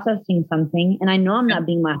I'm processing something and I know I'm not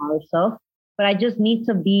being my higher self, but I just need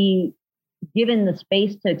to be given the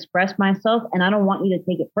space to express myself. And I don't want you to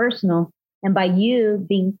take it personal. And by you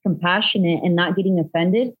being compassionate and not getting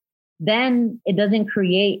offended, then it doesn't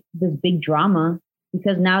create this big drama,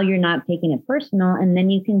 because now you're not taking it personal. And then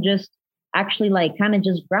you can just actually, like, kind of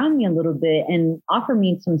just ground me a little bit and offer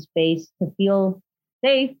me some space to feel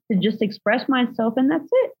safe to just express myself. And that's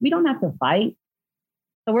it. We don't have to fight.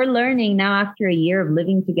 So we're learning now, after a year of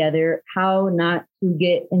living together, how not to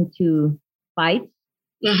get into fights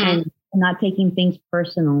and not taking things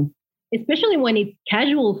personal. Especially when it's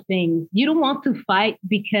casual things. You don't want to fight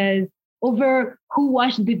because over who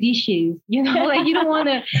washed the dishes, like, you don't want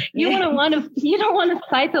to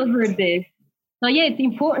fight over this. So yeah, it's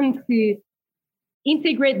important to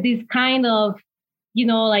integrate this kind of,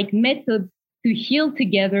 like, methods to heal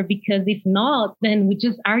together, because if not, then we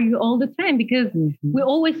just argue all the time, because we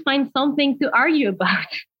always find something to argue about.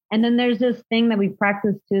 And then there's this thing that we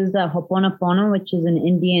practice too, is the Ho'oponopono, which is an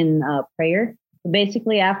Indian prayer. So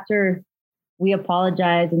basically, after we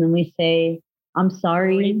apologize and then we say, I'm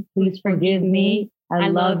sorry, please forgive me, I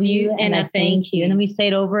love you, and I thank you. And then we say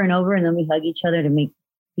it over and over, and then we hug each other to make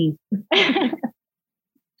peace.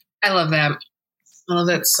 I love that. I love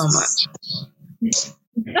that so much.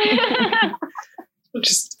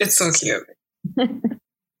 It's so cute.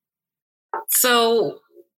 So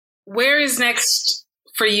where is next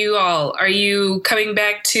for you all? Are you coming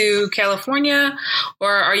back to California,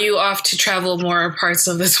 or are you off to travel more parts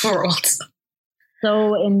of this world?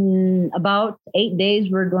 So in about 8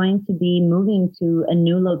 days, we're going to be moving to a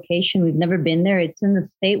new location. We've never been there. It's in the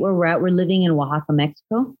state where we're at. We're living in Oaxaca,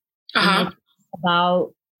 Mexico. It's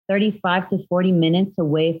about 35 to 40 minutes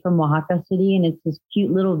away from Oaxaca City. And it's this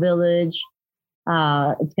cute little village.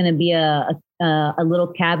 It's going to be a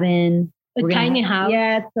little cabin. A tiny house.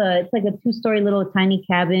 Yeah, it's like a 2-story little tiny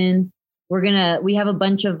cabin. We have a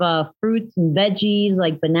bunch of fruits and veggies,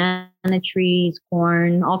 like banana trees,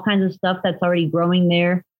 corn, all kinds of stuff that's already growing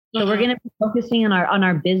there. So we're going to be focusing on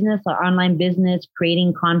our business, our online business,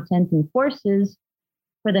 creating content and courses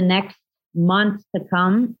for the next months to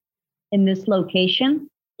come in this location,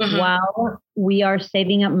 while we are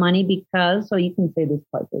saving up money, because, so you can say this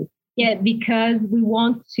part, please. Yeah, because we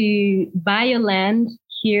want to buy a land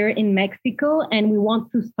here in Mexico, and we want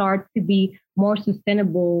to start to be more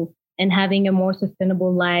sustainable and having a more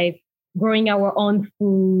sustainable life, growing our own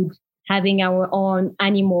food, having our own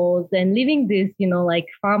animals, and living this, like,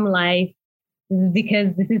 farm life,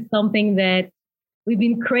 because this is something that we've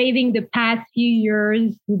been craving the past few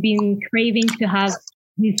years. We've been craving to have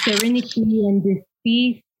this serenity and this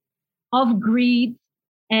peace of greed,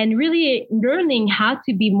 and really learning how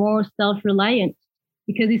to be more self-reliant,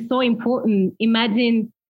 because it's so important.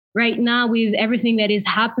 Imagine right now with everything that is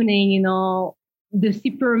happening, the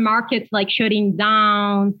supermarkets, like, shutting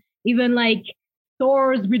down, even like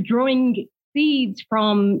stores withdrawing seeds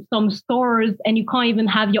from some stores, and you can't even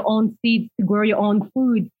have your own seeds to grow your own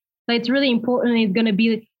food. So it's really important. It's going to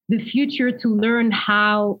be the future to learn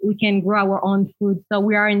how we can grow our own food. So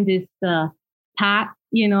we are in this path,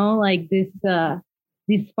 like this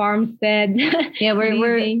farmstead. Yeah,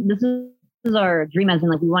 this is our dream, as in,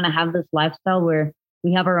 like, we want to have this lifestyle where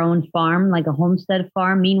we have our own farm, like a homestead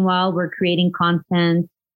farm. Meanwhile, we're creating content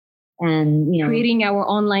and, creating our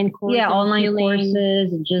online courses. Yeah, online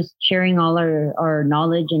courses, and just sharing all our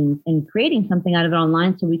knowledge and creating something out of it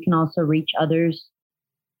online, so we can also reach others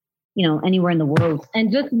anywhere in the world.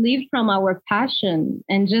 And just live from our passion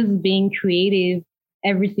and just being creative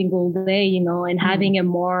every single day, and having a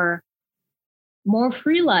more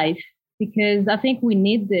free life, because I think we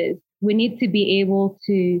need this. We need to be able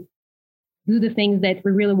to do the things that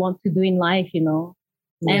we really want to do in life, Yeah.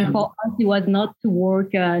 And for us, it was not to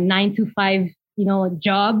work a 9 to 5,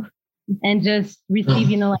 job and just receive,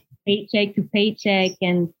 like paycheck to paycheck.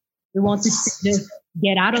 And we want to just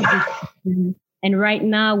get out of this system. And right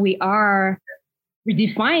now we are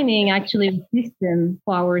redefining actually the system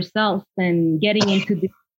for ourselves and getting into the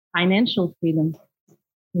financial freedom.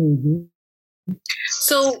 Mm-hmm.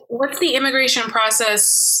 So what's the immigration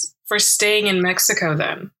process for staying in Mexico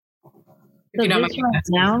then? So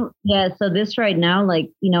this right now, like,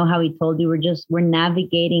 how he told you, we're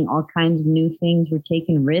navigating all kinds of new things. We're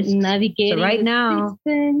taking risks. Navigating. So right now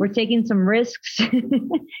we're taking some risks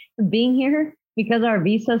being here because our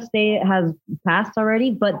visa stay has passed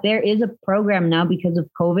already, but there is a program now because of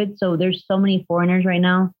COVID. So there's so many foreigners right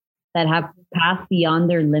now that have passed beyond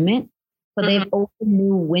their limit. So they've opened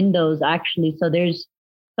new windows actually. So there's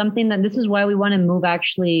something this is why we want to move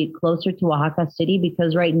actually closer to Oaxaca City,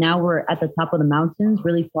 because right now we're at the top of the mountains,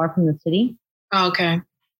 really far from the city. Oh, okay.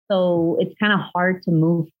 So it's kind of hard to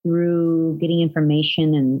move through getting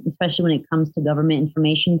information, and especially when it comes to government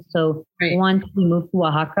information. So once we move to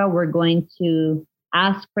Oaxaca, we're going to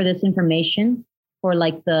ask for this information for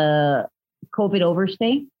like the COVID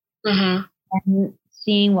overstay and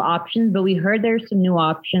seeing what options. But we heard there's some new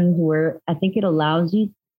options where I think it allows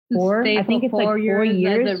you I think it's like 4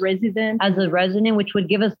 years as a resident, which would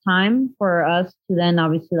give us time for us to then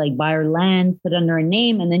obviously like buy our land, put under a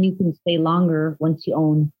name, and then you can stay longer once you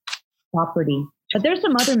own property. But there's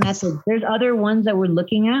some other methods. There's other ones that we're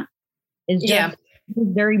looking at. It's just this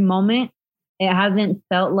very moment. It hasn't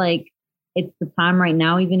felt like it's the time right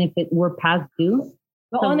now, even if we're past due.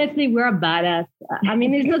 But honestly, we're a badass. I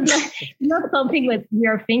mean, it's not something that we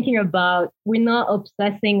are thinking about. We're not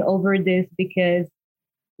obsessing over this because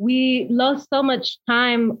we lost so much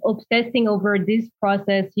time obsessing over this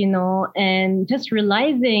process, and just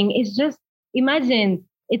realizing it's just, imagine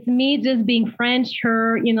it's me just being French,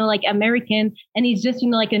 her, like American, and it's just,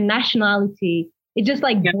 like a nationality. It's just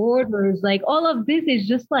like borders, like all of this is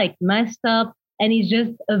just like messed up, and it's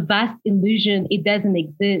just a vast illusion. It doesn't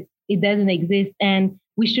exist. It doesn't exist. And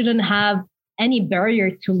we shouldn't have any barrier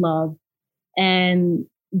to love. And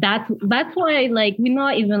that's why, like, we're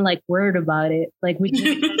not even like worried about it. Like, we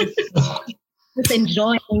just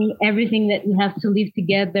enjoying everything that we have to live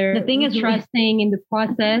together. The thing is, trusting in the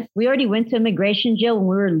process. We already went to immigration jail when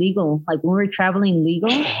we were legal. Like when we were traveling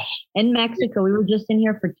legal in Mexico, we were just in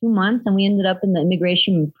here for 2 months, and we ended up in the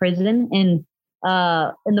immigration prison in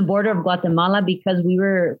the border of Guatemala because we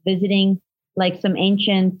were visiting like some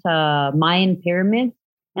ancient Mayan pyramids.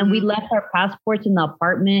 And we left our passports in the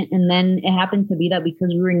apartment. And then it happened to be that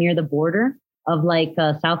because we were near the border of like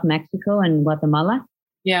South Mexico and Guatemala,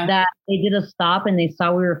 that they did a stop and they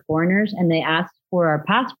saw we were foreigners and they asked for our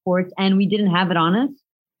passports, and we didn't have it on us.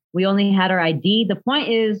 We only had our ID. The point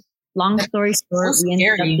is, long story short, we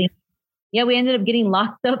ended up getting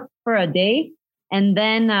locked up for a day. And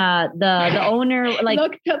then the owner, like,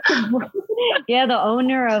 the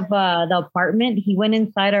owner of the apartment, he went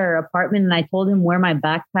inside our apartment, and I told him where my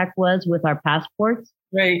backpack was with our passports.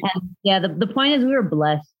 Right. And the point is, we were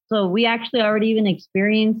blessed. So we actually already even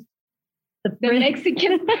experienced the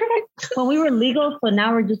Mexican when we were legal. So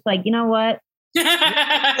now we're just like, you know what?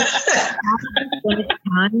 When it's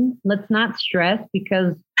time, let's not stress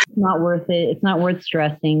because it's not worth it. It's not worth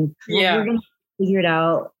stressing. Yeah. We're going to figure it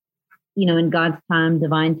out. In God's time,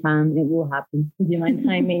 divine time, it will happen. Divine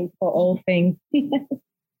timing for all things.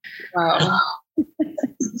 Wow.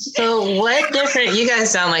 So you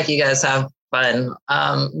guys sound like you guys have fun.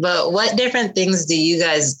 But what different things do you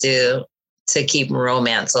guys do to keep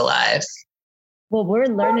romance alive? Well, we're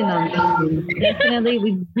learning on these. Definitely.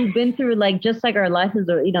 We've been through just like our life is,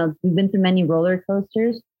 we've been through many roller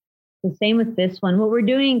coasters. The same with this one. What we're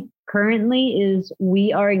doing currently is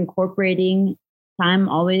we are incorporating time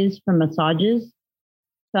always for massages.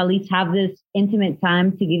 So at least have this intimate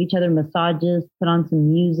time to give each other massages, put on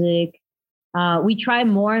some music. We try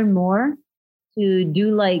more and more to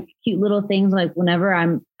do like cute little things. Like whenever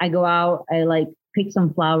I go out, I like pick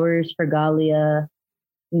some flowers for Galia,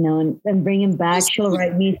 and bring him back. She'll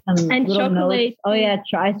write me some and little chocolate. Notes. Oh yeah,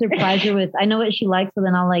 I surprise her with. I know what she likes, so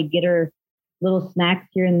then I'll like get her little snacks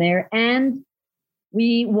here and there. And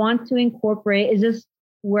we want to incorporate. Is just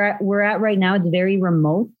where we're at right now, it's very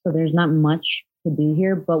remote, so there's not much to do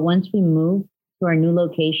here. But once we move to our new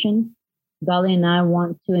location, Gali and I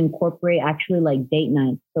want to incorporate actually like date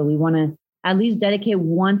nights. So we want to at least dedicate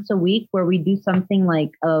once a week where we do something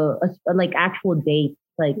like like actual dates.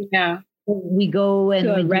 Like we go and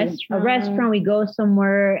to a restaurant, we go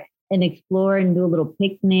somewhere and explore and do a little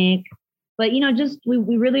picnic. But, just we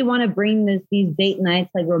really want to bring these date nights,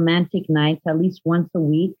 like romantic nights, at least once a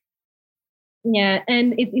week. Yeah.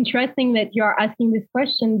 And it's interesting that you're asking this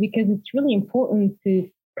question because it's really important to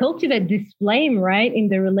cultivate this flame, right, in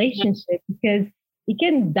the relationship, because it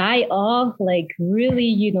can die off like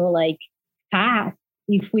really, like fast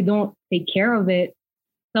if we don't take care of it.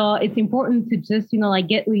 So it's important to just, like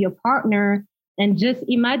get with your partner and just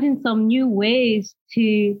imagine some new ways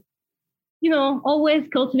to, always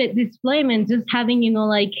cultivate this flame and just having,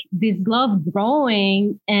 like this love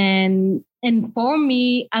growing. And for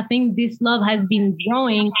me, I think this love has been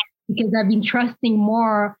growing because I've been trusting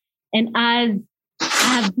more. And as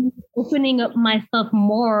I have been opening up myself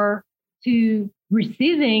more to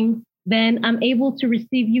receiving, then I'm able to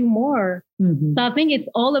receive you more. Mm-hmm. So I think it's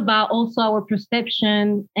all about also our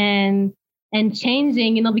perception and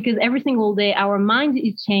changing, because every single day our mind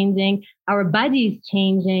is changing, our body is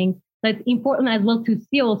changing. So it's important as well to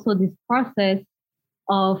see also this process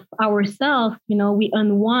of ourselves. We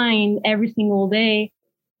unwind every single day.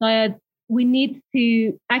 But we need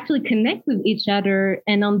to actually connect with each other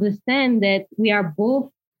and understand that we are both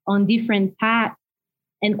on different paths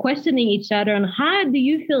and questioning each other on how do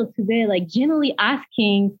you feel today? Like generally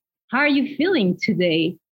asking, how are you feeling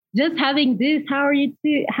today? Just having this, how are you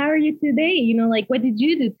today? Like, what did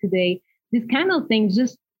you do today? This kind of thing,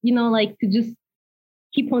 just, like to just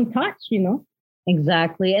keep on touch,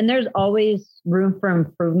 Exactly. And there's always room for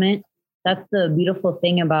improvement. That's the beautiful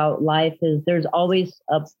thing about life is there's always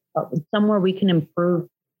somewhere we can improve.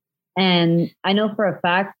 And I know for a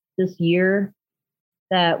fact this year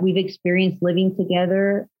that we've experienced living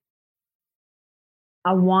together,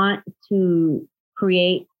 I want to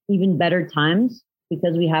create even better times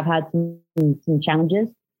because we have had some challenges.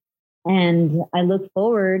 And I look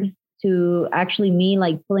forward to actually me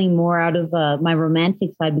like pulling more out of my romantic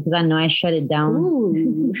side because I know I shut it down.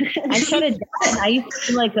 Ooh. I shut it down. I used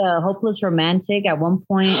to be like a hopeless romantic at one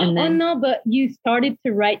point, and then no, but you started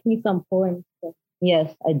to write me some poems. So.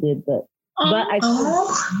 Yes, I did, but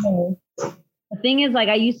the thing is, like,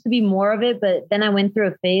 I used to be more of it, but then I went through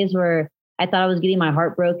a phase where I thought I was getting my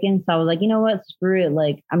heart broken. So I was like, you know what? Screw it.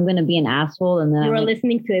 Like, I'm going to be an asshole. And then you were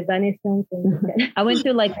listening to Evanescence. I went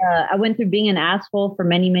through being an asshole for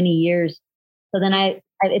many, many years. So then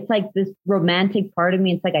it's like this romantic part of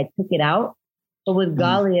me. It's like I took it out. But with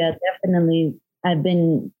Galia, definitely, I've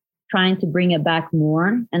been trying to bring it back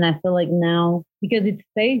more. And I feel like now, because it's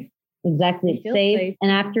safe. Exactly. It's safe.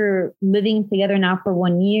 And after living together now for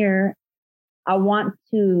 1 year, I want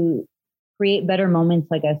to create better moments,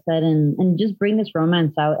 like I said, and just bring this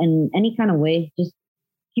romance out in any kind of way, just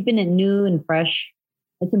keeping it new and fresh.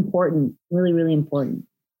 It's important, really, really important.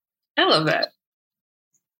 I love that.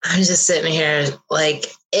 I'm just sitting here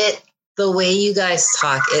like the way you guys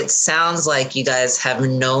talk, it sounds like you guys have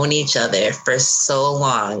known each other for so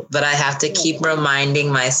long, but I have to keep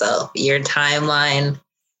reminding myself your timeline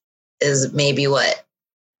is maybe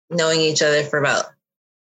knowing each other for about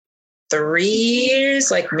 3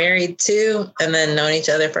 years, like married 2, and then known each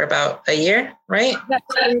other for about a year, right?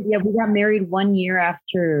 Yeah, we got married 1 year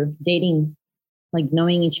after dating, like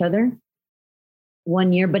knowing each other.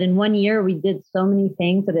 1 year, but in 1 year we did so many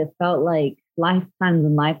things that it felt like lifetimes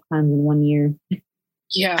and lifetimes in 1 year.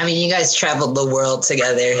 Yeah, I mean, you guys traveled the world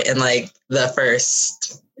together in like the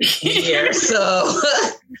first year, so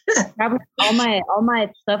all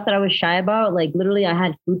my stuff that I was shy about, like literally I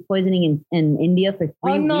had food poisoning in India for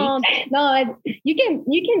 3 weeks. No, you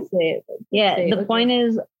can say it. Yeah, the point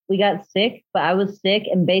is we got sick, but I was sick,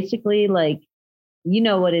 and basically like, you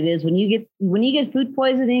know what it is when you get food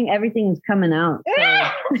poisoning, everything is coming out.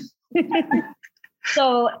 So,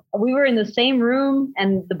 so we were in the same room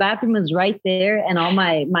and the bathroom was right there, and all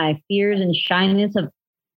my fears and shyness of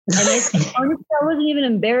honestly, I wasn't even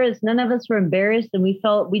embarrassed. None of us were embarrassed, and we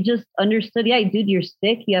just understood. Yeah, dude, you're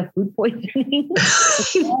sick. You have food poisoning.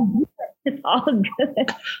 It's all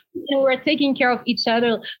good. We were taking care of each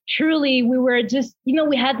other. Truly, we were just,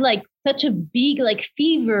 we had like such a big like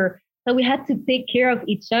fever, so we had to take care of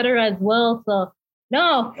each other as well. So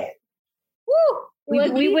no,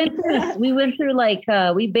 we went through like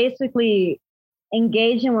we basically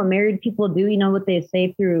engaged in what married people do. You know what they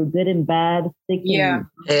say through good and bad, thick yeah.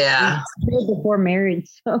 Before marriage.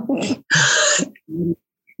 So,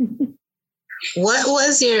 what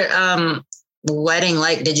was your wedding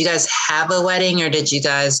like? Did you guys have a wedding, or did you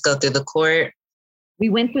guys go through the court? We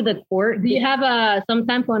went through the court. Do you have some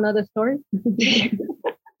time for another story?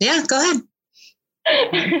 Yeah, go ahead.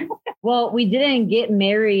 Well, we didn't get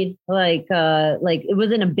married like it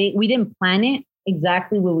wasn't a big, we didn't plan it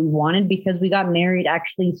exactly what we wanted because we got married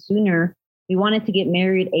actually sooner. We wanted to get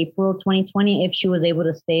married April 2020 if she was able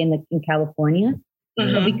to stay in California.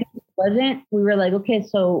 Mhm. But because it wasn't, we were like, okay,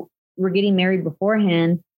 so we're getting married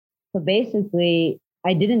beforehand. So basically,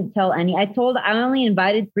 I didn't tell any. I only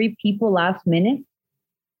invited 3 people last minute.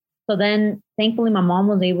 So then thankfully my mom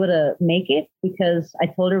was able to make it because I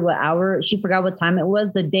told her what hour, she forgot what time it was.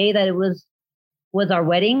 The day that it was our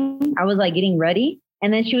wedding, I was like getting ready.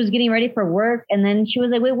 And then she was getting ready for work. And then she was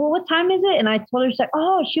like, wait, well, what time is it? And I told her, she's like,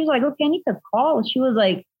 oh, she was like, okay, I need to call. She was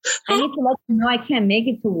like, I need to let you know I can't make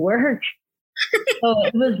it to work. So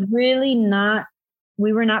it was really not,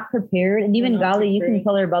 we were not prepared. And even Gali, you can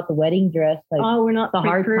tell her about the wedding dress. Like, oh, we're not the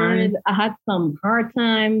hard prepared. time. I had some hard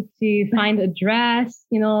time to find a dress,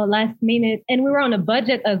 last minute. And we were on a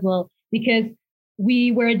budget as well because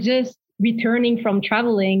we were just returning from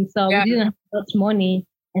traveling. So we didn't have much money.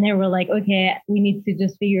 And then we're like, okay, we need to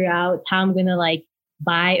just figure out how I'm going to like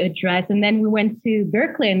buy a dress. And then we went to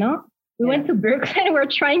Berkeley, no? We went to Berkeley and we're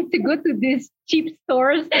trying to go to these cheap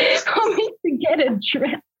stores for me to get a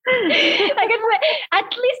dress. Like, at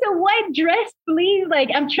least a white dress, please. Like,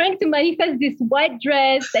 I'm trying to manifest this white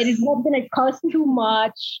dress that is not going to cost too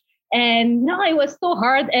much. And no, it was so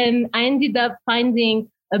hard. And I ended up finding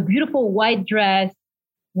a beautiful white dress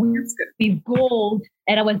with gold.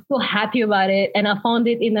 And I was so happy about it. And I found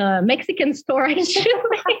it in a Mexican store, actually.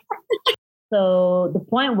 So the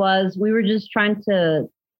point was we were just trying to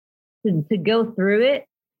go through it.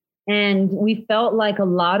 And we felt like a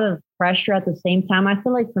lot of pressure at the same time. I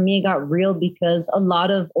feel like for me, it got real because a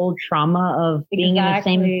lot of old trauma of being in the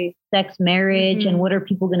same sex marriage and what are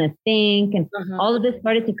people going to think? And all of this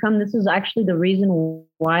started to come. This is actually the reason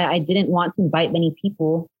why I didn't want to invite many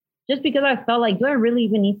people. Just because I felt like, do I really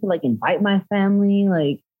even need to like invite my family?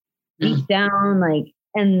 Like deep down, like,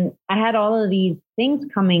 and I had all of these things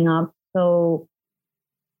coming up. So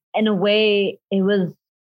in a way, it was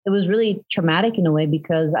really traumatic in a way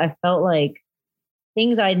because I felt like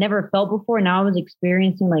things I had never felt before. Now I was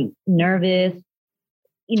experiencing like nervous,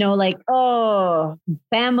 like, oh,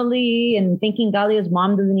 family and thinking Galia's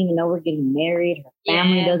mom doesn't even know we're getting married. Her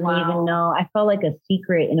family doesn't even know. I felt like a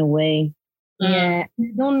secret in a way. Yeah. I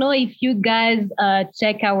don't know if you guys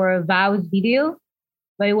check our vows video,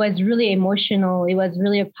 but it was really emotional. It was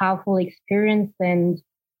really a powerful experience and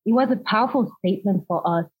it was a powerful statement for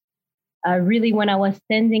us. Really, when I was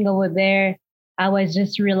standing over there, I was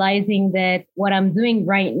just realizing that what I'm doing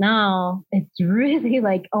right now, it's really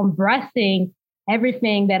like embracing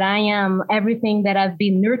everything that I am, everything that I've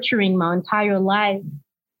been nurturing my entire life.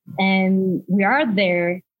 And we are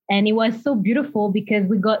there. And it was so beautiful because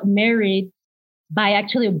we got married by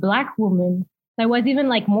actually a Black woman. So it was even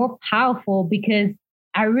like more powerful because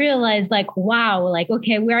I realized like, wow, like,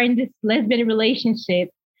 okay, we are in this lesbian relationship.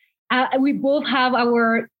 We both have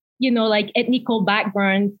our, like ethnical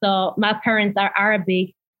background. So my parents are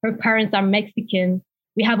Arabic, her parents are Mexican.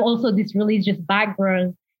 We have also this religious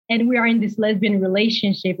background and we are in this lesbian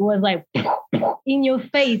relationship. It was like in your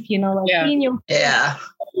face, in your face.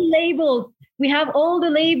 Labels. We have all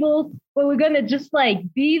the labels, but we're going to just like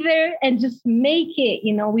be there and just make it,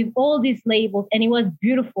 with all these labels. And it was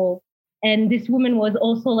beautiful. And this woman was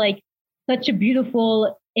also like such a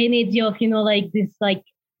beautiful energy of, like this like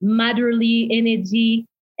motherly energy.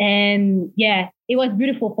 And yeah, it was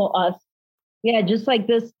beautiful for us. Yeah, just like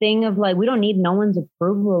this thing of like, we don't need no one's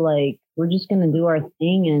approval. Like, we're just going to do our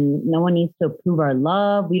thing and no one needs to approve our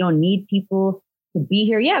love. We don't need people to be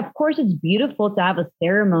here. Yeah, of course, it's beautiful to have a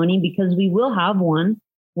ceremony because we will have one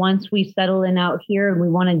once we settle in out here and we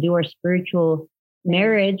want to do our spiritual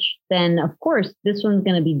marriage. Then, of course, this one's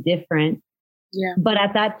going to be different. Yeah. But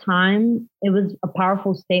at that time, it was a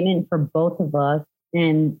powerful statement for both of us.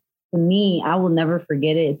 And to me, I will never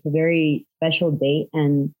forget it. It's a very special date.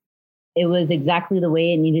 And it was exactly the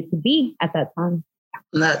way it needed to be at that time.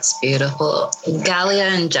 That's beautiful.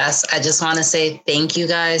 Galia and Jess, I just want to say thank you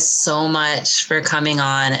guys so much for coming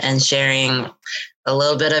on and sharing a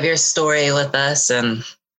little bit of your story with us. And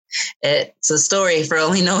it's a story for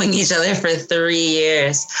only knowing each other for 3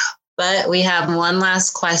 years. But we have one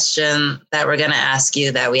last question that we're going to ask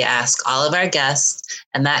you that we ask all of our guests.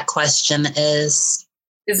 And that question is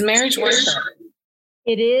marriage worth it?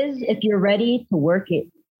 It is if you're ready to work it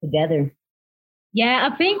together. Yeah,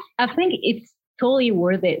 I think it's totally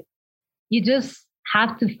worth it. You just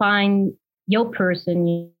have to find your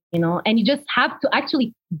person, and you just have to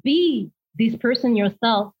actually be this person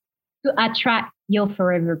yourself to attract your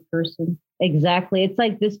forever person. Exactly. It's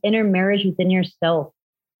like this inner marriage within yourself.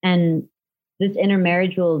 And this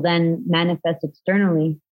intermarriage will then manifest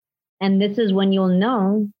externally. And this is when you'll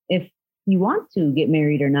know if you want to get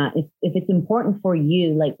married or not, if it's important for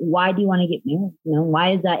you. Like, why do you want to get married? You know,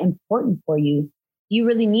 why is that important for you? Do you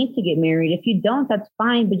really need to get married? If you don't, that's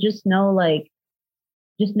fine, but just know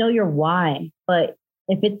your why. But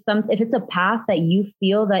if it's a path that you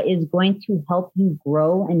feel that is going to help you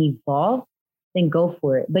grow and evolve, then go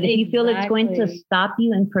for it. But if you feel it's going to stop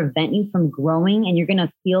you and prevent you from growing and you're going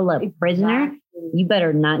to feel a prisoner, you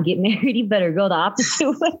better not get married. You better go the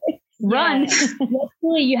opposite way. Run.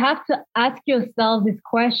 Actually, you have to ask yourself this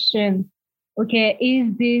question. Okay,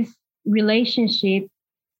 is this relationship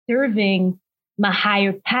serving my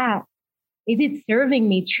higher path? Is it serving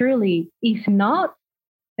me truly? If not,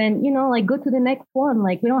 then, go to the next one.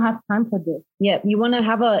 Like, we don't have time for this. Yeah. You want to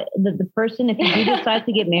have the person, if you do decide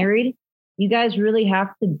to get married, you guys really have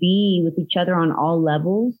to be with each other on all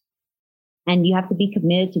levels. And you have to be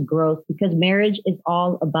committed to growth, because marriage is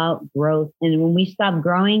all about growth. And when we stop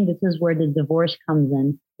growing, this is where the divorce comes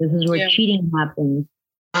in. This is where cheating happens.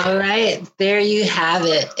 All right. There you have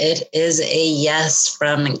it. It is a yes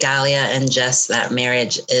from Galia and Jess that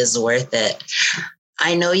marriage is worth it.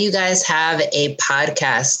 I know you guys have a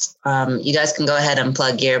podcast. You guys can go ahead and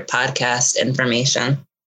plug your podcast information.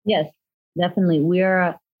 Yes, definitely. We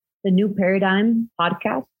are the New Paradigm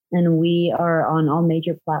podcast, and we are on all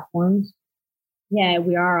major platforms. Yeah,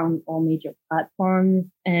 we are on all major platforms,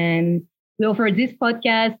 and we offer this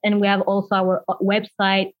podcast, and we have also our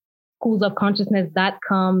website,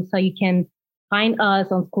 schoolsofconsciousness.com. So you can find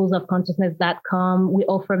us on schoolsofconsciousness.com. We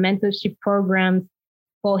offer mentorship programs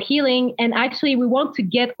for healing. And actually, we want to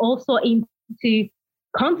get also into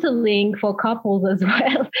counseling for couples as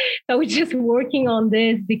well. So we're just working on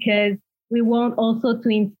this because we want also to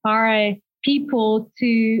inspire people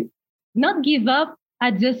to not give up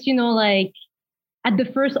at just, at the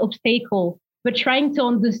first obstacle, but trying to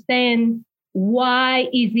understand why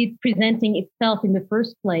is it presenting itself in the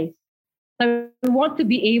first place. So we want to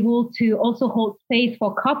be able to also hold space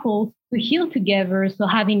for couples to heal together. So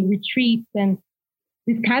having retreats and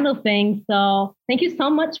this kind of thing. So thank you so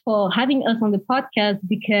much for having us on the podcast,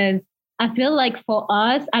 because I feel like for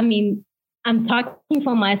us, I'm talking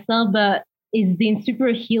for myself, but it's been super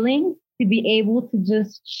healing to be able to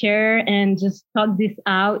just share and just talk this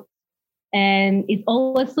out. And it's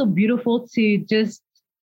always so beautiful to just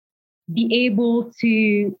be able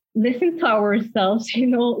to listen to ourselves,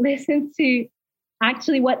 listen to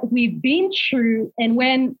actually what we've been through and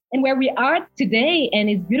where we are today. And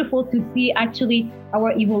it's beautiful to see actually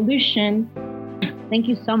our evolution. Thank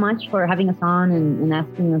you so much for having us on and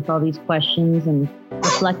asking us all these questions and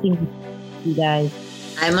reflecting with you guys.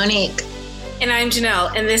 I'm Monique. And I'm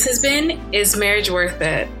Janelle. And this has been Is Marriage Worth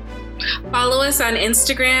It? Follow us on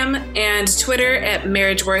Instagram and Twitter at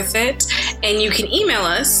Marriage Worth It. And you can email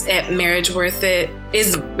us at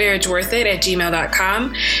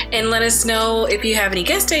marriageworthit@gmail.com and let us know if you have any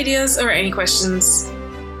guest ideas or any questions.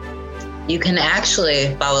 You can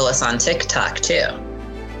actually follow us on TikTok too,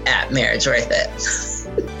 at Marriage Worth It.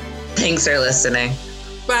 Thanks for listening.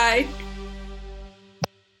 Bye.